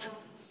sheet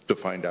to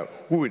find out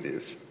who it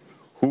is,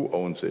 who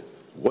owns it,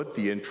 what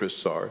the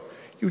interests are,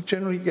 you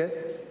generally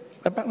get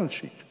a balance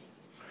sheet.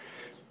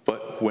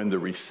 But when the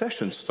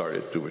recession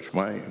started, to which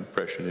my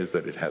impression is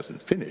that it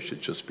hasn't finished,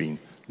 it's just been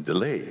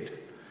delayed,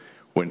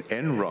 when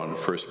Enron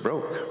first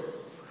broke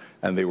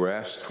and they were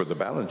asked for the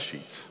balance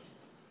sheets,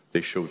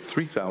 they showed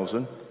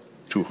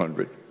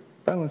 3,200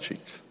 balance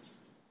sheets.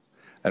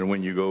 And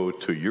when you go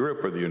to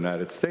Europe or the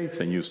United States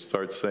and you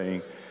start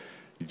saying,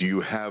 do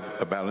you have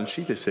a balance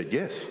sheet? They said,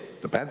 yes.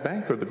 The bad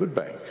bank or the good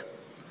bank?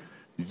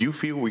 Do you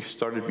feel we've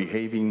started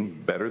behaving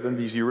better than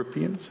these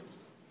Europeans?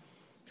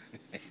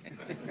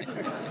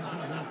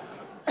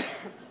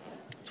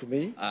 To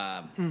me?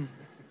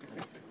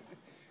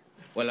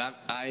 Well,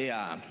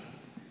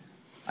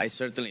 I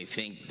certainly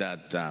think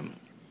that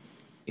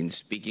in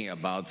speaking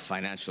about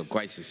financial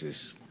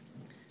crises,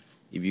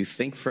 if you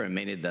think for a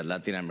minute that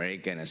Latin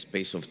America in a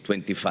space of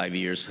 25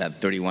 years had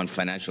 31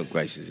 financial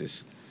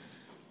crises,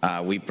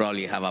 we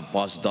probably have a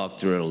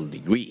postdoctoral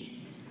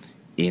degree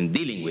in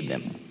dealing with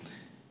them.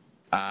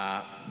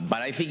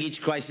 But I think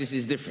each crisis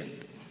is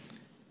different.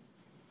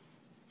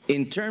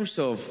 In terms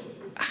of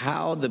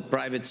how the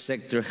private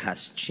sector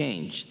has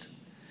changed,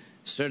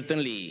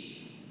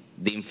 certainly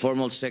the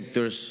informal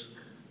sectors,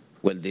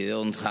 well, they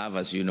don't have,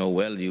 as you know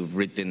well, you've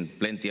written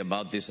plenty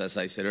about this, as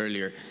I said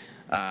earlier,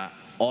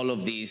 all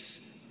of these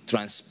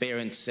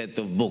transparent set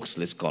of books,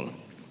 let's call them.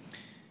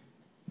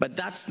 But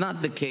that's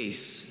not the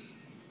case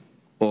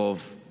of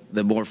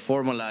the more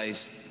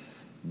formalized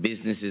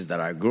businesses that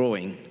are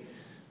growing,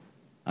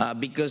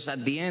 because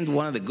at the end,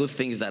 one of the good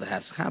things that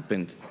has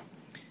happened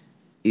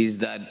is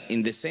that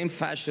in the same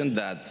fashion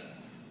that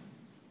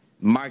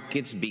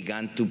markets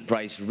began to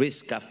price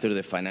risk after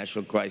the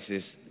financial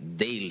crisis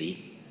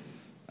daily,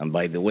 and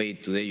by the way,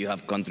 today you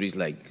have countries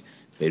like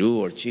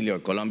Peru or Chile or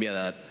Colombia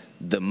that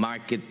the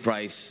market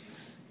price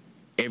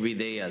every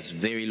day as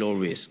very low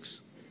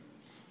risks.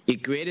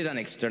 It created an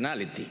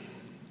externality,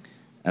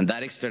 and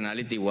that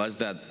externality was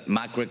that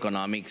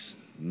macroeconomics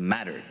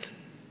mattered.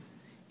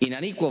 In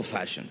an equal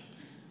fashion,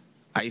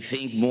 I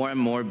think more and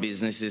more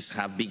businesses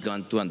have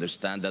begun to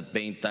understand that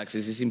paying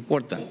taxes is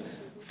important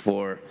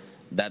for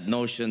that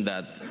notion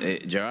that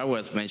Gerard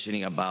was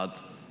mentioning about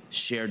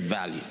shared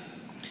value.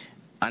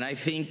 And I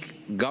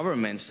think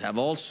governments have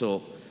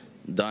also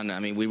done, I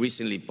mean, we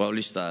recently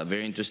published a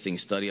very interesting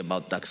study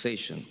about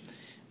taxation.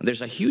 And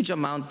there's a huge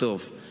amount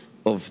of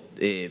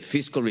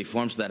fiscal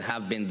reforms that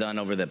have been done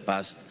over the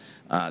past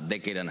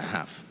decade and a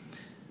half.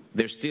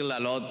 There's still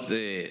a lot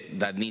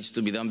that needs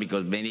to be done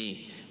because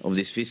many of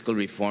these fiscal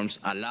reforms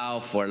allow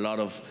for a lot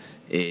of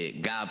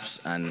gaps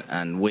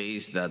and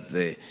ways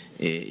that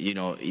you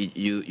know,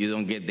 you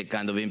don't get the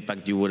kind of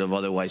impact you would have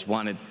otherwise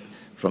wanted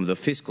from the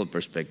fiscal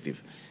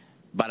perspective.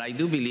 But I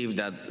do believe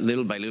that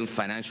little by little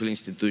financial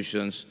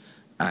institutions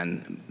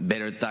and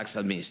better tax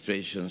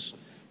administrations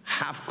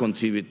have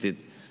contributed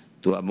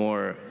to a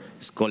more,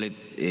 let's call it,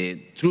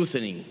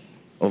 truthening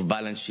of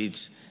balance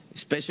sheets,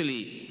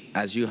 especially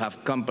as you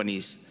have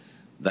companies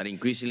that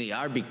increasingly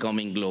are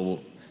becoming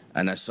global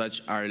and as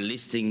such are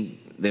listing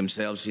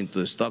themselves into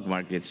the stock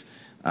markets.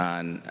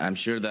 And I'm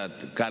sure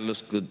that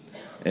Carlos could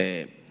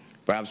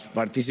perhaps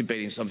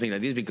participate in something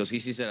like this because he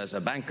sees it as a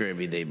banker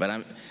every day,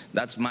 but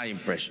that's my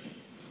impression.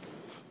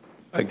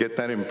 I get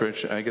that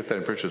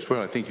impression as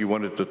well. I think you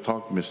wanted to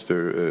talk,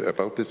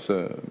 about this,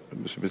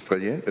 Mr.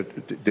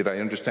 Mestrallet. Did I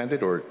understand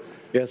it, or?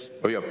 Yes.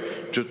 Oh, yeah.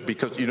 Just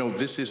because, you know,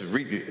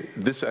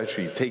 this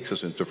actually takes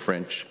us into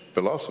French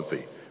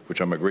philosophy,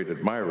 which I'm a great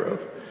admirer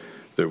of.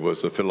 There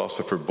was a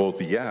philosopher,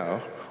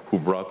 Baudrillard, who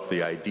brought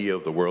the idea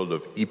of the world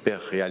of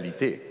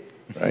hyperrealité,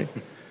 right?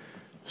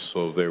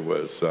 So there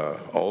was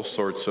all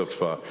sorts of...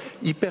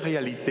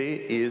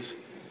 hyperrealité is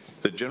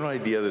the general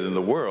idea that in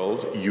the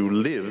world you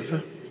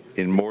live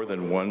in more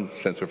than one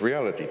sense of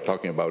reality.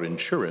 Talking about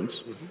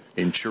insurance,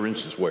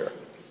 insurance is where?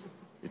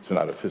 It's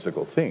not a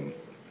physical thing.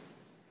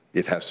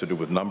 It has to do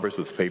with numbers,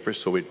 with papers,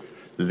 so it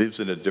lives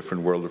in a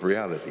different world of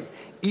reality.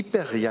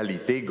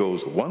 Hyperrealité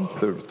goes one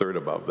third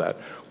above that,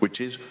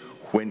 which is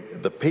when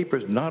the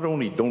papers not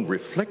only don't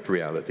reflect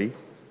reality,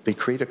 they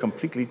create a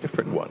completely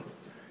different one.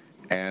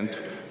 And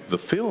the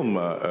film,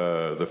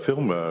 I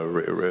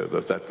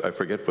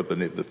forget what the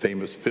name, the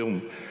famous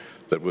film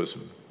that was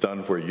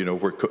done where, you know,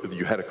 where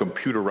you had a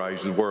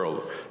computerized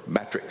world,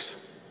 Matrix,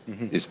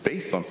 is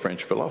based on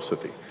French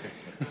philosophy.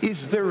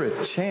 Is there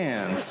a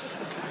chance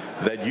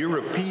that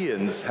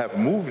Europeans have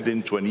moved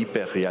into an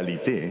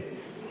hyperrealité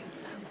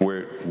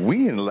where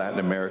we in Latin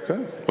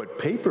America, what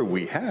paper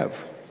we have,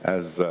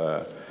 as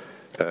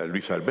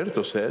Luis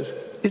Alberto says,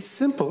 is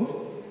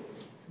simple,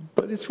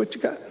 but it's what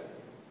you got.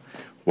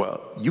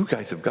 Well, you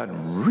guys have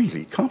gotten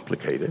really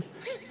complicated,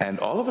 and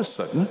all of a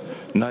sudden,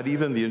 not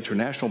even the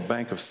International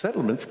Bank of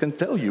Settlements can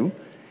tell you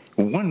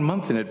 1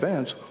 month in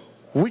advance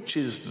which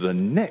is the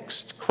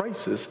next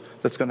crisis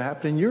that's going to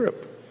happen in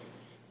Europe.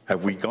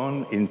 Have we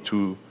gone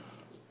into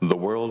the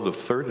world of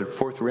third and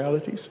fourth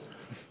realities?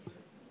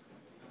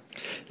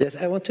 Yes,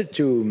 I wanted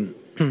to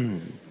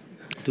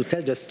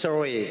tell the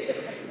story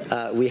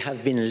we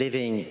have been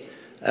living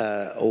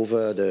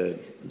over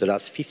the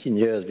last 15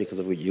 years, because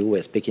you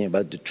were speaking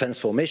about the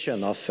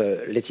transformation of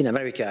Latin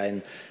America,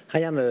 and I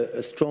am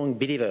a strong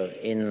believer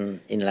in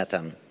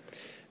LATAM.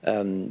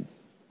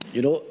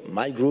 You know,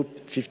 my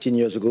group 15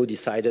 years ago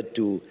decided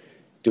to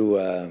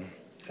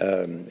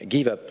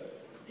give up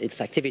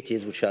its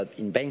activities, which are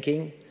in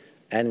banking,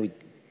 and we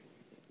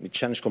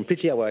changed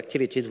completely our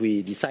activities.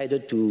 We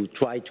decided to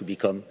try to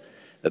become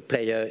a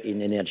player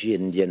in energy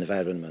and the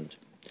environment.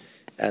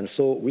 And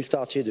so we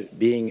started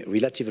being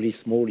relatively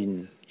small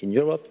in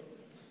Europe,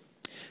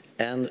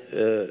 and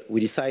we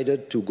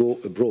decided to go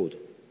abroad,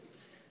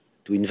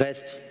 to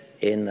invest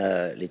in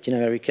Latin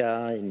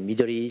America, in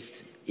Middle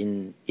East,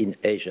 in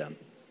Asia.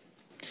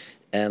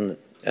 And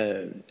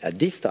at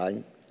this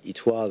time,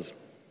 it was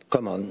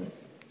common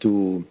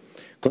to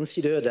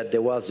consider that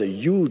there was a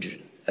huge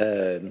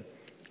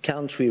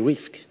country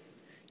risk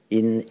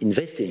in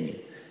investing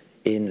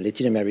in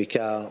Latin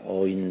America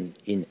or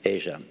in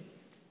Asia.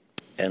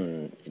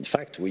 And in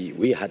fact,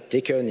 we had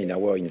taken in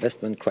our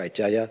investment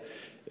criteria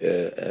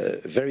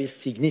a very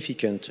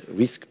significant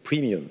risk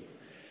premium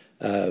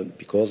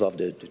because of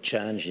the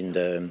change in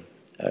the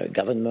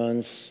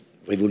governments,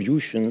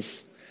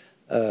 revolutions,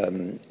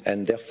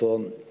 and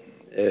therefore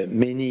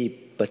many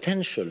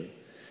potential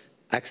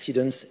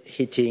accidents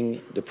hitting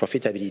the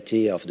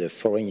profitability of the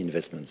foreign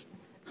investments.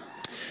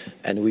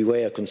 And we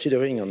were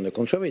considering, on the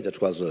contrary, that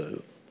was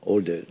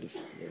all the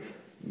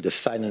the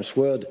finance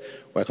world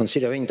were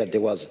considering that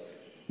there was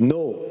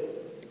no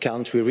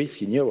country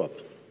risk in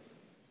Europe.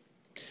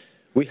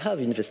 We have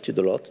invested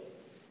a lot,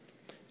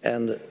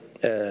 and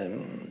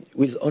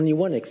with only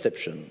one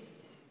exception,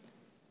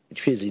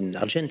 which is in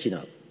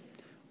Argentina,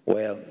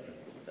 where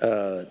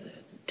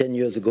 10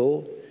 years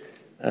ago,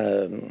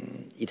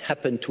 it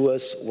happened to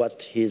us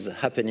what is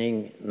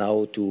happening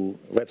now to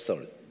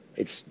Repsol.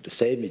 It's the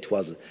same. It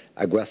was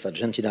Aguas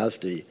Argentinas,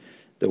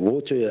 the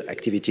water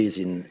activities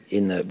in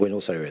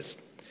Buenos Aires.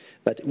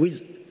 But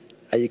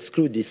I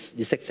exclude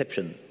this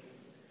exception.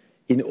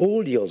 In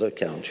all the other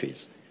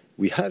countries,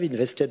 we have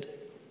invested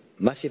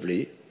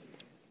massively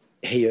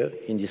here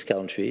in this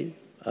country,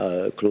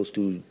 close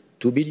to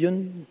 $2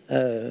 billion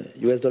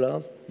US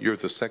dollars. You're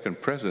the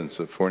second president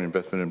of foreign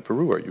investment in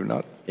Peru, are you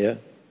not? Yeah.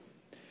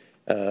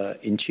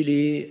 In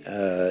Chile,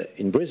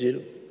 in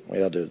Brazil,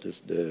 we are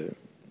the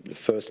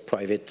first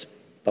private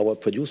power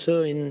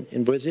producer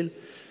in Brazil,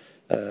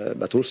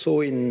 but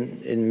also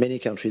in many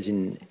countries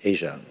in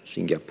Asia,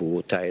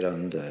 Singapore,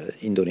 Thailand,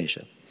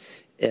 Indonesia,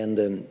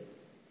 and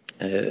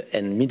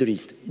Middle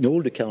East, in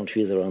all the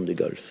countries around the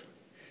Gulf.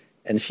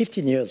 And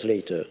 15 years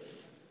later,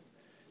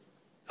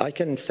 I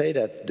can say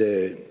that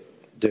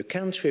the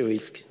country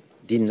risk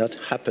did not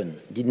happen,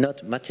 did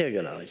not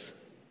materialize.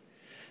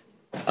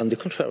 On the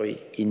contrary,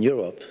 in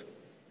Europe,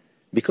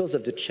 because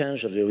of the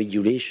change of the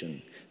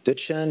regulation, the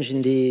change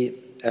in the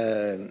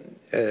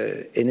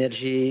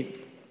energy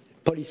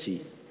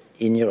policy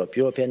in Europe,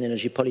 European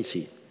energy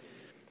policy,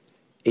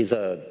 is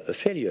a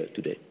failure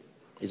today,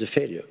 is a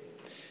failure.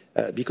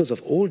 Because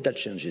of all that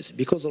changes,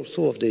 because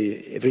also of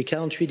every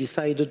country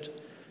decided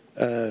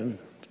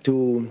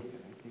to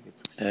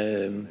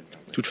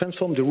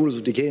transform the rules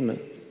of the game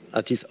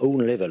at its own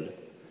level.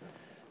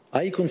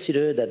 I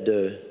consider that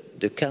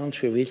the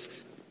country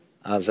risk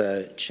has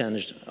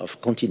changed of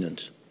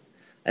continent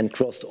and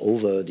crossed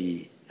over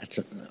the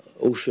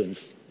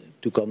oceans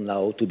to come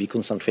now to be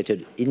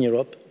concentrated in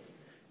Europe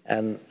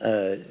and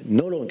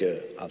no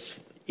longer as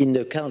in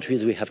the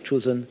countries we have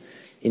chosen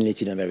in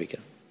Latin America.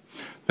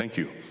 Thank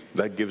you.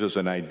 That gives us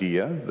an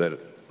idea that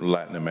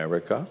Latin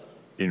America,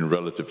 in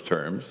relative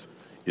terms,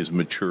 is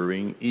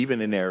maturing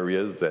even in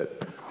areas that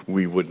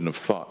we wouldn't have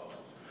thought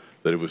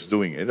that it was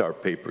doing it. Our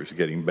paper is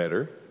getting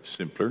better,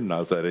 simpler,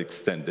 not that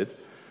extended,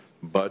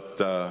 but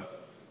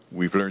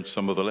we've learned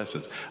some of the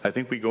lessons. I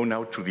think we go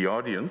now to the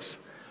audience.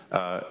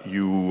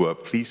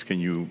 Please, can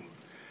you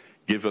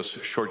give us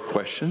short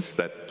questions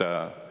that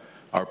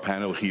our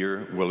panel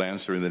here will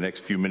answer in the next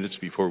few minutes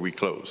before we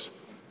close?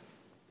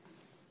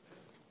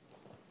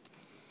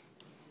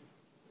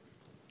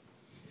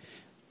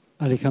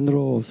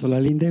 Alejandro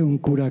Solalinde, un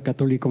cura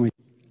católico.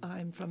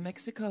 I'm from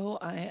Mexico.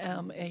 I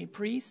am a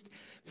priest.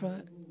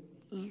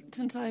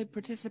 Since I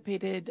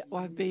participated,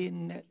 I've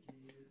been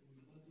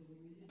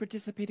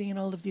participating in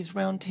all of these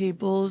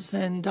roundtables,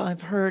 and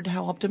I've heard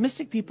how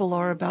optimistic people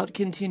are about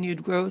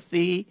continued growth.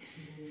 The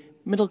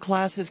middle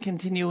class is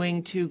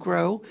continuing to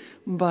grow,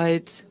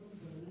 but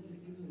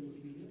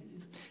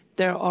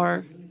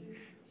there's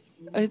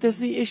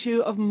the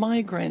issue of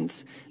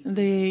migrants.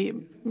 The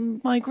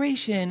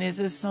migration is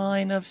a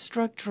sign of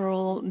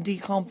structural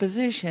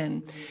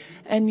decomposition.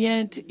 And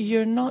yet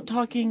you're not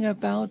talking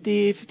about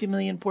the 50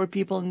 million poor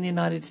people in the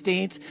United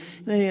States,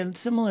 the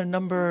similar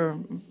number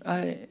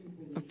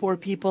of poor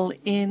people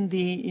in the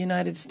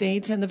United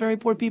States, and the very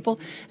poor people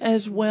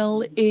as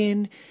well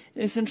in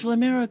Central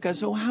America.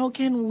 So how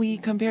can we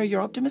compare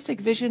your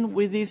optimistic vision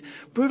with these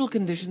brutal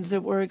conditions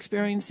that we're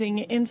experiencing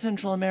in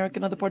Central America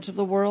and other parts of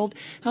the world?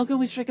 How can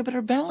we strike a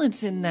better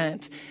balance in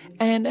that?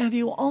 And have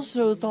you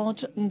also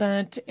thought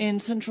that in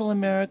Central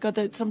America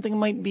that something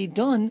might be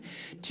done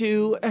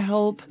to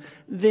help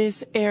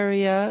this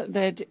area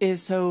that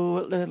is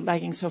so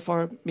lagging so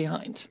far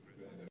behind?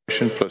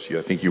 Plus,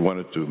 I think you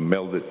wanted to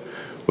meld it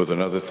with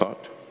another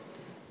thought.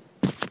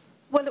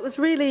 Well, it was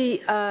really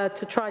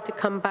to try to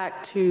come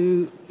back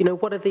to,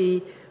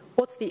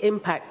 what's the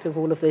impact of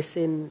all of this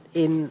in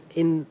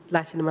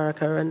Latin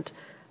America? And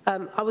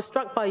I was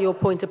struck by your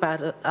point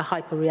about a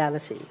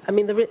hyper-reality. I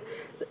mean,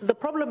 the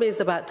problem is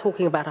about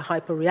talking about a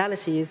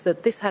hyper-reality is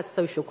that this has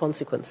social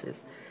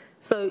consequences.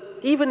 So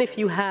even if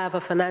you have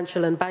a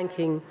financial and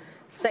banking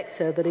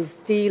sector that is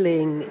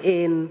dealing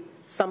in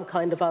some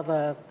kind of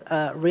other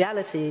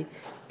reality,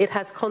 it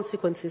has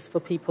consequences for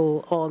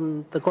people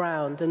on the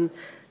ground. And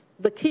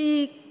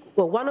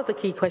one of the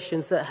key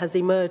questions that has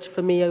emerged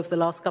for me over the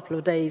last couple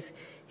of days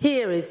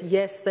here is,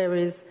 yes, there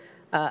is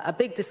a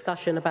big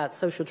discussion about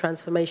social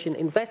transformation,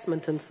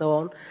 investment, and so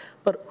on.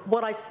 But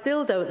what I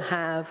still don't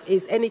have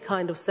is any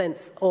kind of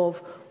sense of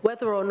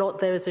whether or not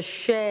there is a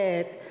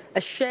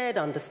shared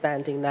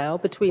understanding now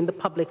between the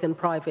public and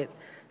private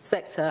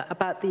sector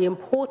about the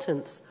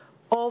importance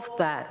of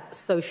that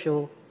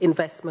social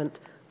investment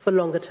for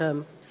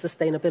longer-term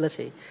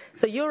sustainability.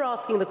 So you're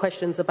asking the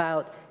questions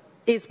about,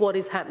 is what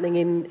is happening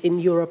in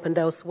Europe and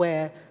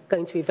elsewhere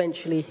going to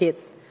eventually hit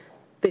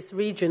this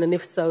region? And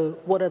if so,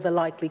 what are the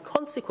likely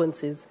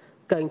consequences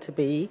going to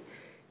be?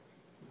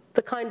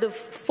 the kind of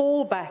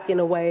fallback, in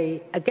a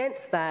way,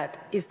 against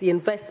that is the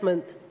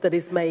investment that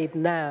is made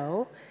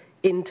now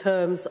in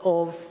terms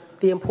of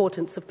the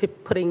importance of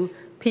putting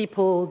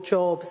people,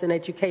 jobs, and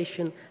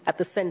education at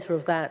the center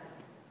of that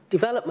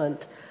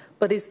development.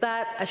 But is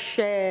that a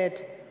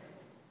shared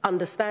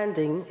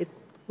understanding?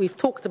 We've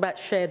talked about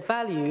shared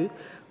value,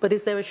 but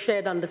is there a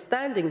shared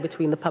understanding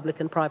between the public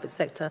and private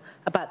sector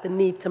about the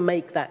need to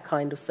make that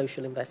kind of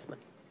social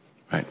investment?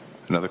 Right.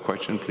 Another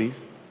question,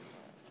 please.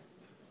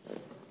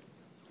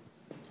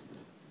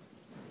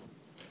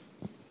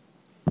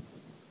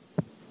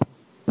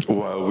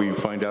 While we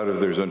find out if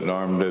there's an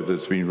arm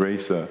that's being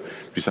raised, do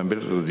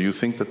you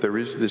think that there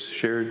is this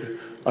shared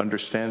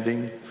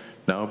understanding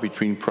now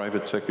between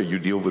private sector? You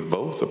deal with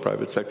both the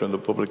private sector and the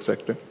public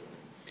sector?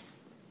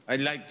 I'd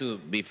like to,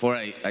 before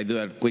I do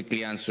that,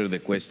 quickly answer the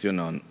question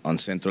on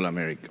Central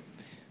America.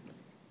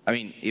 I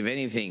mean, if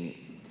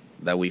anything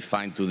that we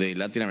find today,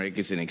 Latin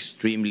America is an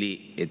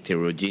extremely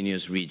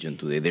heterogeneous region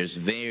today. There's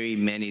very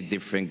many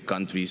different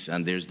countries,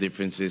 and there's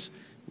differences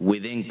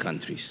within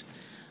countries.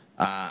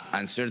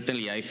 And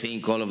certainly, I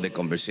think all of the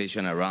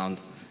conversation around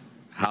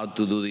how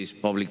to do these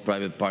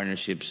public-private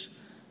partnerships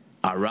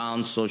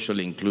around social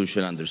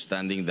inclusion,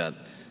 understanding that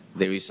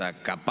there is a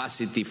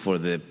capacity for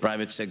the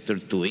private sector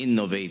to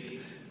innovate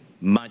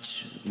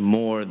much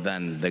more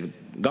than the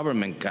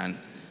government can.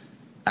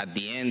 At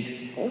the end,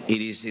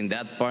 it is in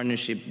that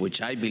partnership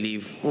which I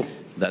believe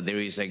that there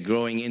is a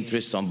growing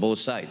interest on both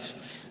sides.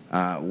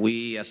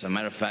 We, as a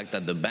matter of fact,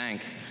 at the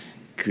bank,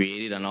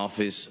 created an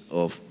office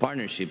of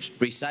partnerships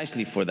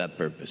precisely for that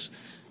purpose,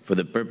 for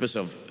the purpose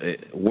of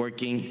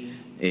working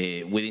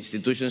with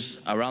institutions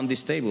around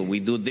this table. We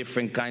do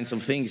different kinds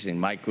of things in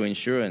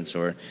microinsurance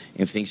or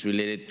in things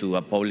related to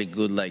a public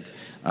good like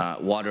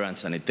water and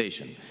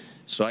sanitation.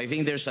 So I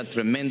think there's a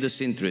tremendous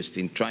interest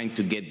in trying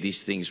to get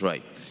these things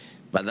right.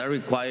 But that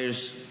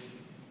requires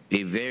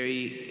a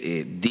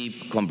very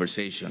deep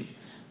conversation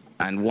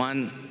and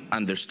one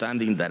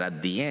understanding that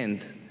at the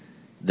end,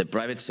 the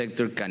private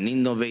sector can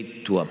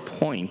innovate to a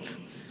point,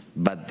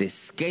 but the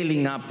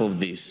scaling up of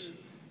this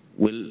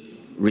will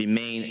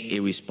remain a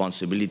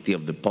responsibility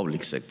of the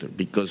public sector,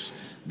 because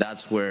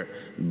that's where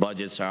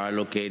budgets are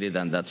allocated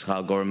and that's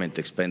how government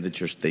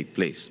expenditures take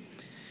place.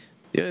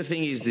 The other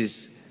thing is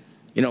this,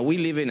 you know, we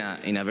live in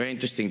a very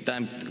interesting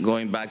time,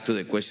 going back to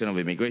the question of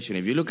immigration.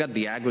 If you look at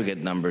the aggregate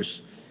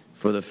numbers,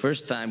 for the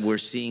first time we're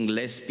seeing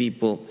less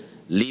people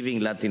leaving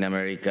Latin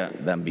America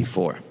than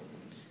before.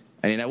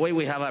 And in a way,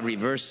 we have a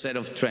reverse set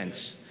of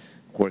trends,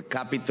 where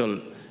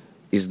capital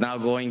is now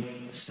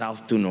going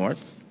south to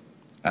north,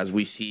 as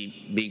we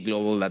see big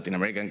global Latin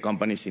American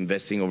companies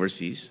investing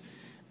overseas,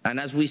 and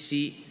as we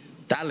see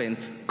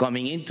talent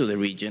coming into the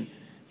region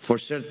for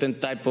certain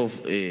type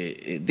of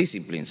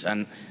disciplines.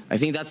 And I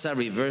think that's a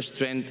reverse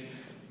trend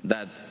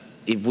that,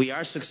 if we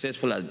are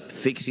successful at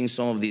fixing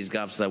some of these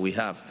gaps that we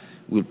have,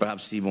 we'll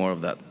perhaps see more of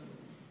that.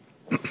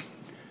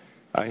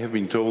 I have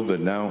been told that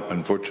now,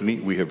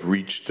 unfortunately, we have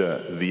reached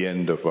the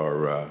end of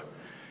our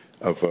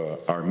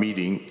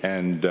meeting,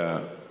 and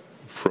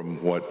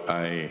from what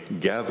I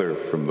gather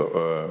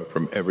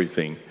from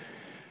everything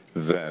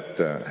that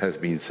has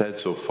been said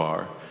so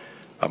far,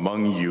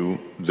 among you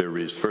there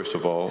is, first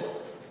of all,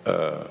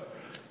 a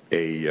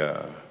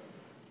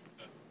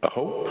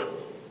hope,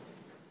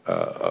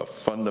 a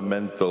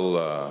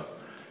fundamental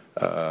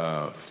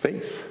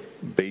faith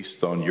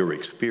based on your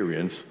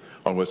experience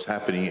on what's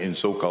happening in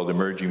so-called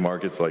emerging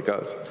markets like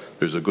us.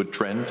 There's a good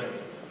trend.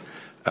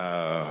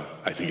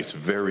 I think it's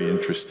very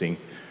interesting.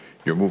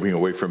 You're moving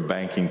away from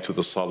banking to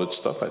the solid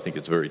stuff. I think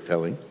it's very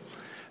telling.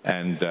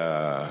 And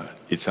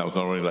it sounds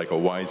not only like a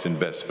wise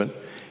investment,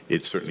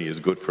 it certainly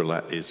is good for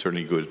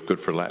good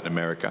for Latin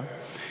America.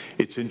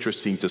 It's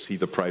interesting to see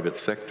the private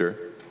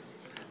sector,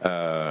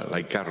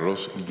 like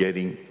Carlos,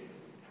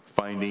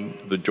 finding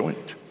the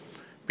joint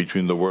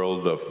between the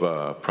world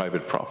of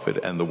private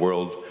profit and the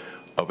world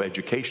of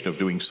education, of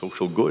doing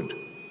social good.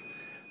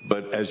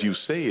 But as you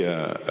say,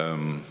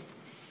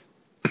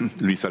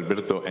 Luis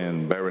Alberto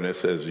and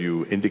Baroness, as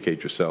you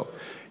indicate yourself,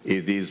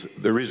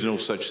 there is no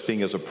such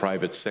thing as a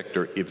private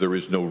sector if there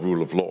is no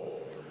rule of law.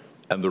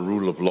 And the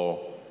rule of law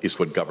is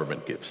what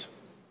government gives.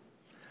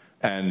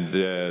 And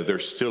there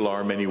still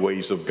are many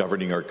ways of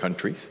governing our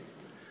countries.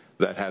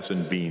 That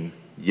hasn't been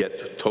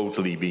yet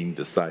totally being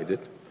decided.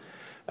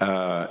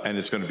 And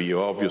it's going to be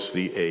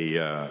obviously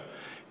a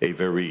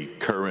very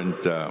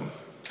current,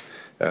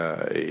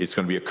 it's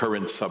going to be a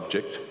current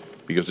subject,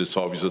 because it's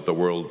obvious that the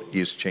world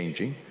is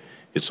changing.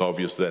 It's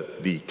obvious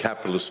that the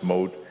capitalist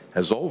mode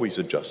has always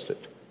adjusted.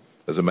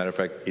 As a matter of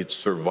fact, its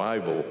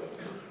survival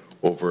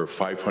over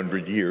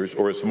 500 years,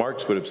 or as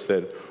Marx would have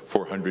said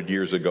 400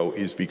 years ago,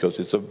 is because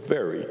it's a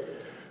very,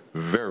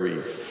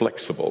 very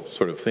flexible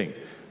sort of thing.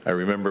 I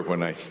remember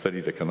when I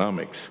studied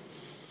economics,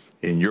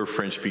 in your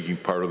French-speaking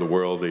part of the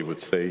world, they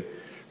would say,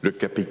 le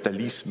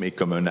capitalisme est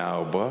comme un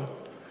arbre,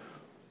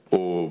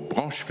 aux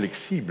branches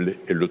flexibles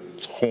et le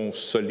tronc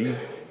solide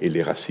et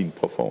les racines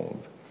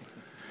profondes.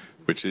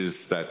 Which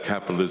is that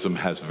capitalism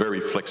has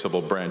very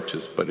flexible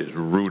branches, but is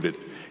rooted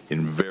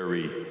in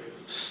very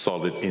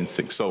solid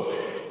instinct. So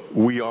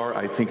we are,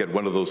 I think, at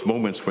one of those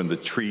moments when the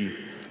tree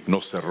no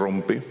se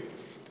rompe,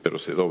 pero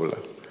se dobla.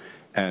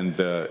 And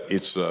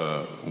it's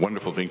a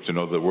wonderful thing to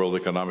know the World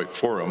Economic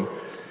Forum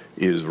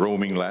is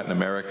roaming Latin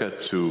America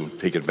to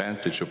take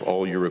advantage of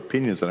all your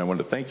opinions. And I want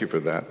to thank you for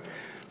that,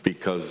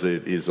 because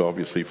it is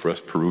obviously for us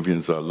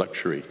Peruvians a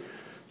luxury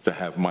to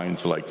have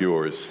minds like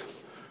yours,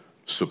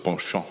 ce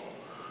penchant,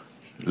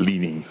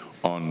 leaning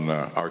on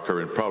our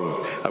current problems.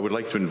 I would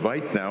like to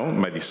invite now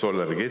Marisol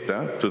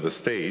Largueta to the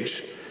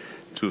stage,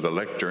 to the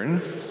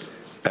lectern,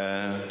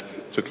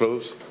 to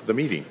close the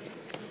meeting.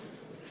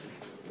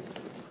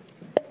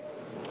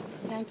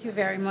 Thank you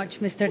very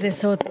much, Mr. De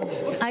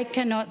Soto. I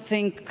cannot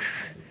think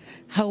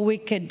how we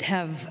could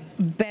have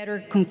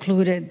better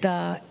concluded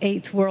the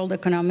 8th World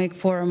Economic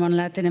Forum on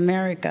Latin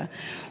America,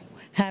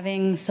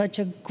 having such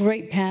a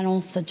great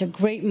panel, such a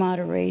great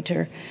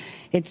moderator.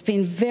 It's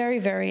been very,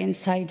 very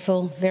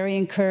insightful, very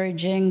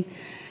encouraging,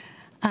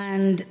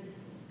 and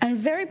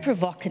very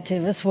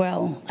provocative as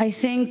well. I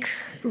think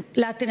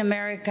Latin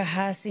America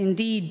has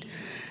indeed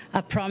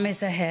a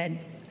promise ahead,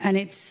 and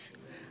it's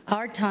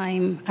our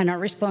time and our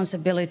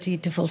responsibility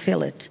to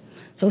fulfill it.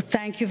 So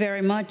thank you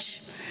very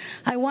much.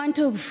 I want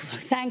to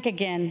thank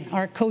again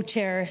our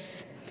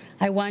co-chairs.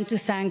 I want to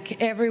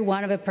thank every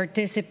one of the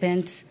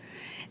participants,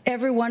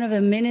 every one of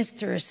the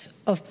ministers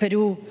of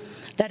Peru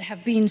that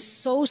have been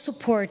so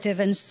supportive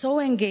and so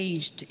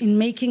engaged in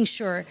making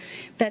sure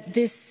that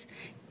this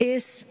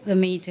is the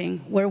meeting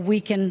where we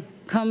can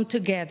come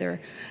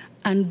together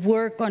and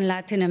work on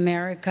Latin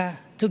America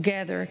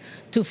together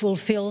to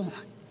fulfill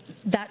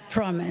that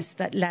promise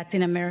that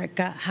Latin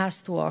America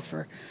has to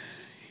offer.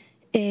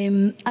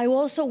 I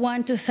also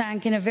want to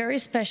thank in a very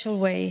special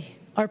way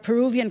our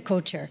Peruvian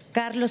co-chair,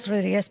 Carlos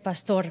Rodriguez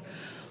Pastor,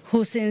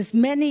 who since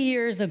many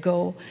years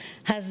ago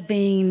has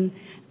been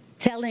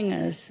telling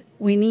us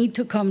we need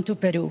to come to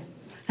Peru.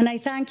 And I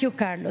thank you,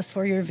 Carlos,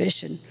 for your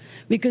vision,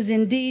 because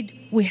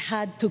indeed we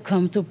had to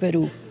come to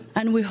Peru.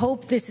 And we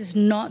hope this is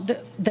not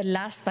the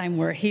last time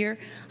we're here.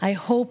 I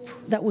hope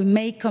that we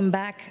may come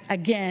back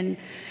again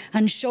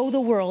and show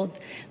the world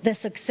the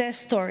success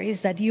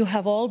stories that you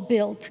have all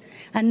built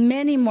and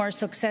many more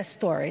success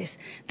stories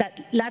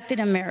that Latin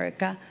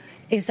America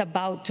is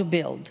about to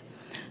build.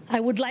 I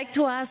would like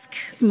to ask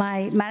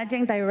my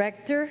Managing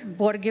Director,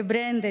 Borge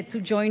Brende, to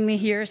join me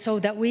here so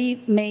that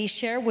we may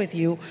share with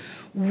you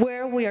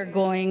where we are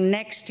going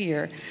next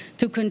year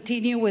to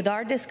continue with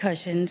our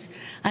discussions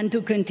and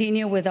to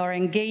continue with our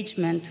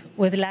engagement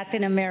with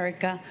Latin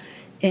America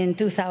in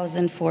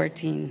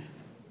 2014.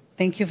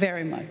 Thank you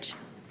very much.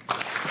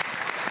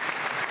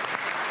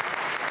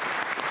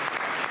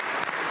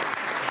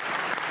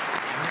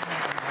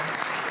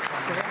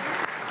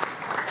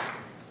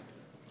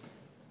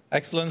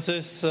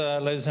 Excellencies,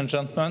 ladies and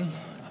gentlemen,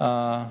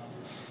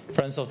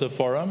 friends of the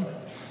Forum,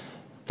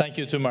 thank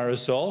you to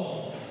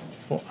Marisol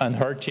and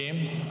her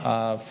team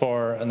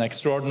for an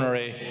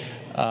extraordinary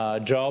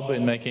job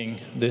in making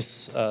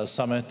this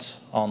summit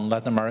on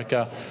Latin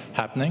America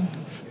happening.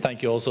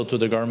 Thank you also to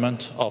the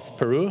government of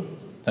Peru.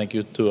 Thank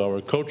you to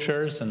our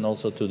co-chairs and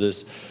also to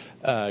this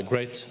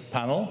great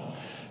panel.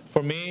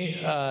 For me,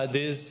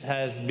 this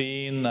has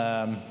been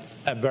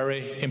a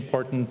very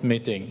important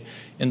meeting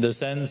in the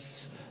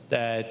sense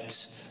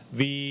that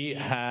we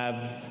have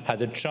had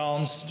a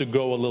chance to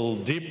go a little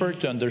deeper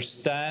to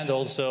understand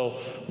also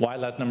why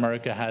Latin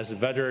America has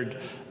weathered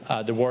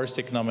the worst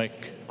economic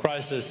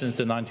crisis since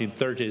the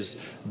 1930s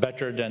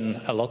better than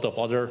a lot of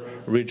other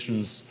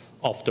regions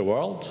of the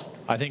world.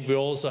 I think we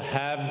also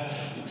have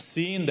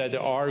seen that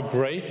there are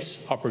great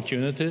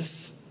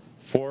opportunities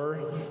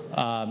for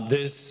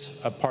this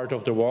part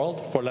of the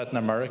world, for Latin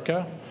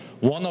America.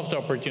 One of the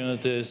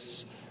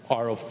opportunities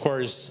are, of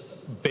course,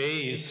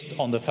 based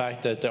on the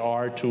fact that there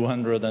are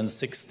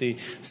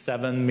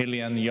 267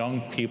 million young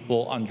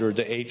people under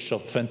the age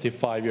of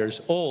 25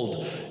 years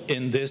old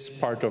in this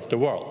part of the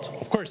world.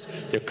 Of course,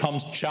 there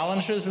comes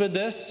challenges with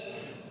this.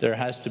 There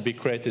has to be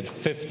created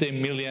 50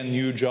 million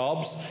new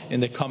jobs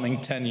in the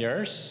coming 10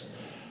 years.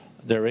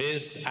 There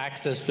is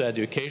access to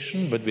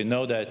education, but we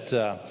know that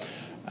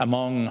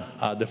among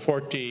the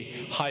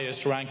 40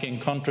 highest ranking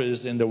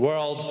countries in the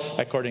world,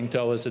 according to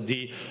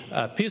OECD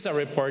PISA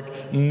report,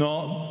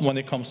 when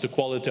it comes to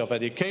quality of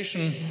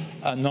education,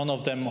 none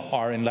of them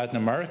are in Latin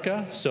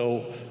America,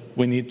 so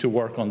we need to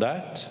work on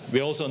that.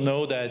 We also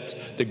know that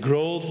the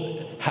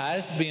growth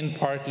has been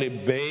partly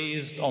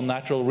based on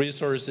natural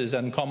resources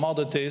and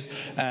commodities,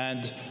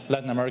 and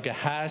Latin America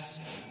has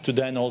to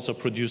then also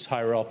produce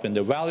higher up in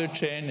the value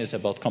chain. It's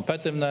about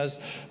competitiveness,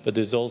 but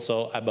it's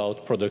also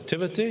about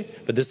productivity.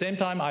 But at the same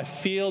time, I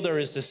feel there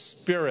is a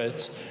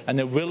spirit and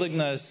a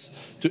willingness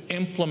to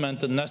implement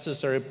the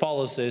necessary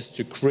policies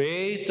to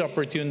create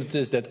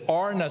opportunities that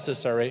are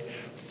necessary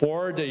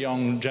for the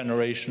young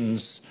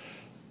generations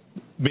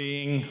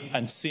being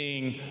and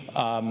seeing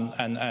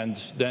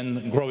and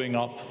then growing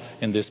up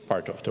in this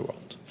part of the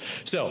world.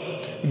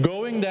 So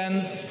going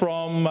then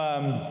from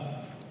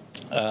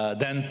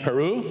then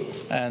Peru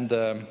and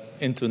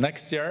into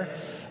next year,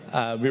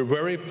 We're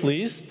very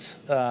pleased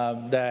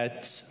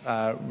that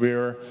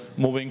we're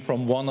moving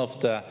from one of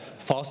the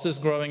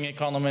fastest growing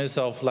economies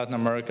of Latin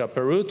America,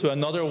 Peru, to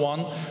another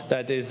one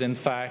that is in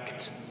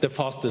fact the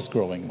fastest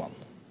growing one.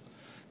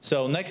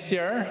 So next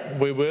year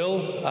we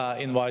will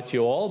invite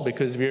you all,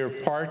 because we're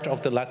part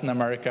of the Latin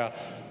America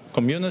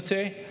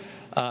community,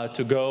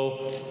 to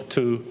go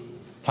to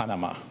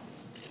Panama.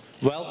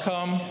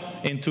 Welcome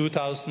in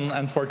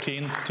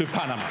 2014 to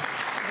Panama.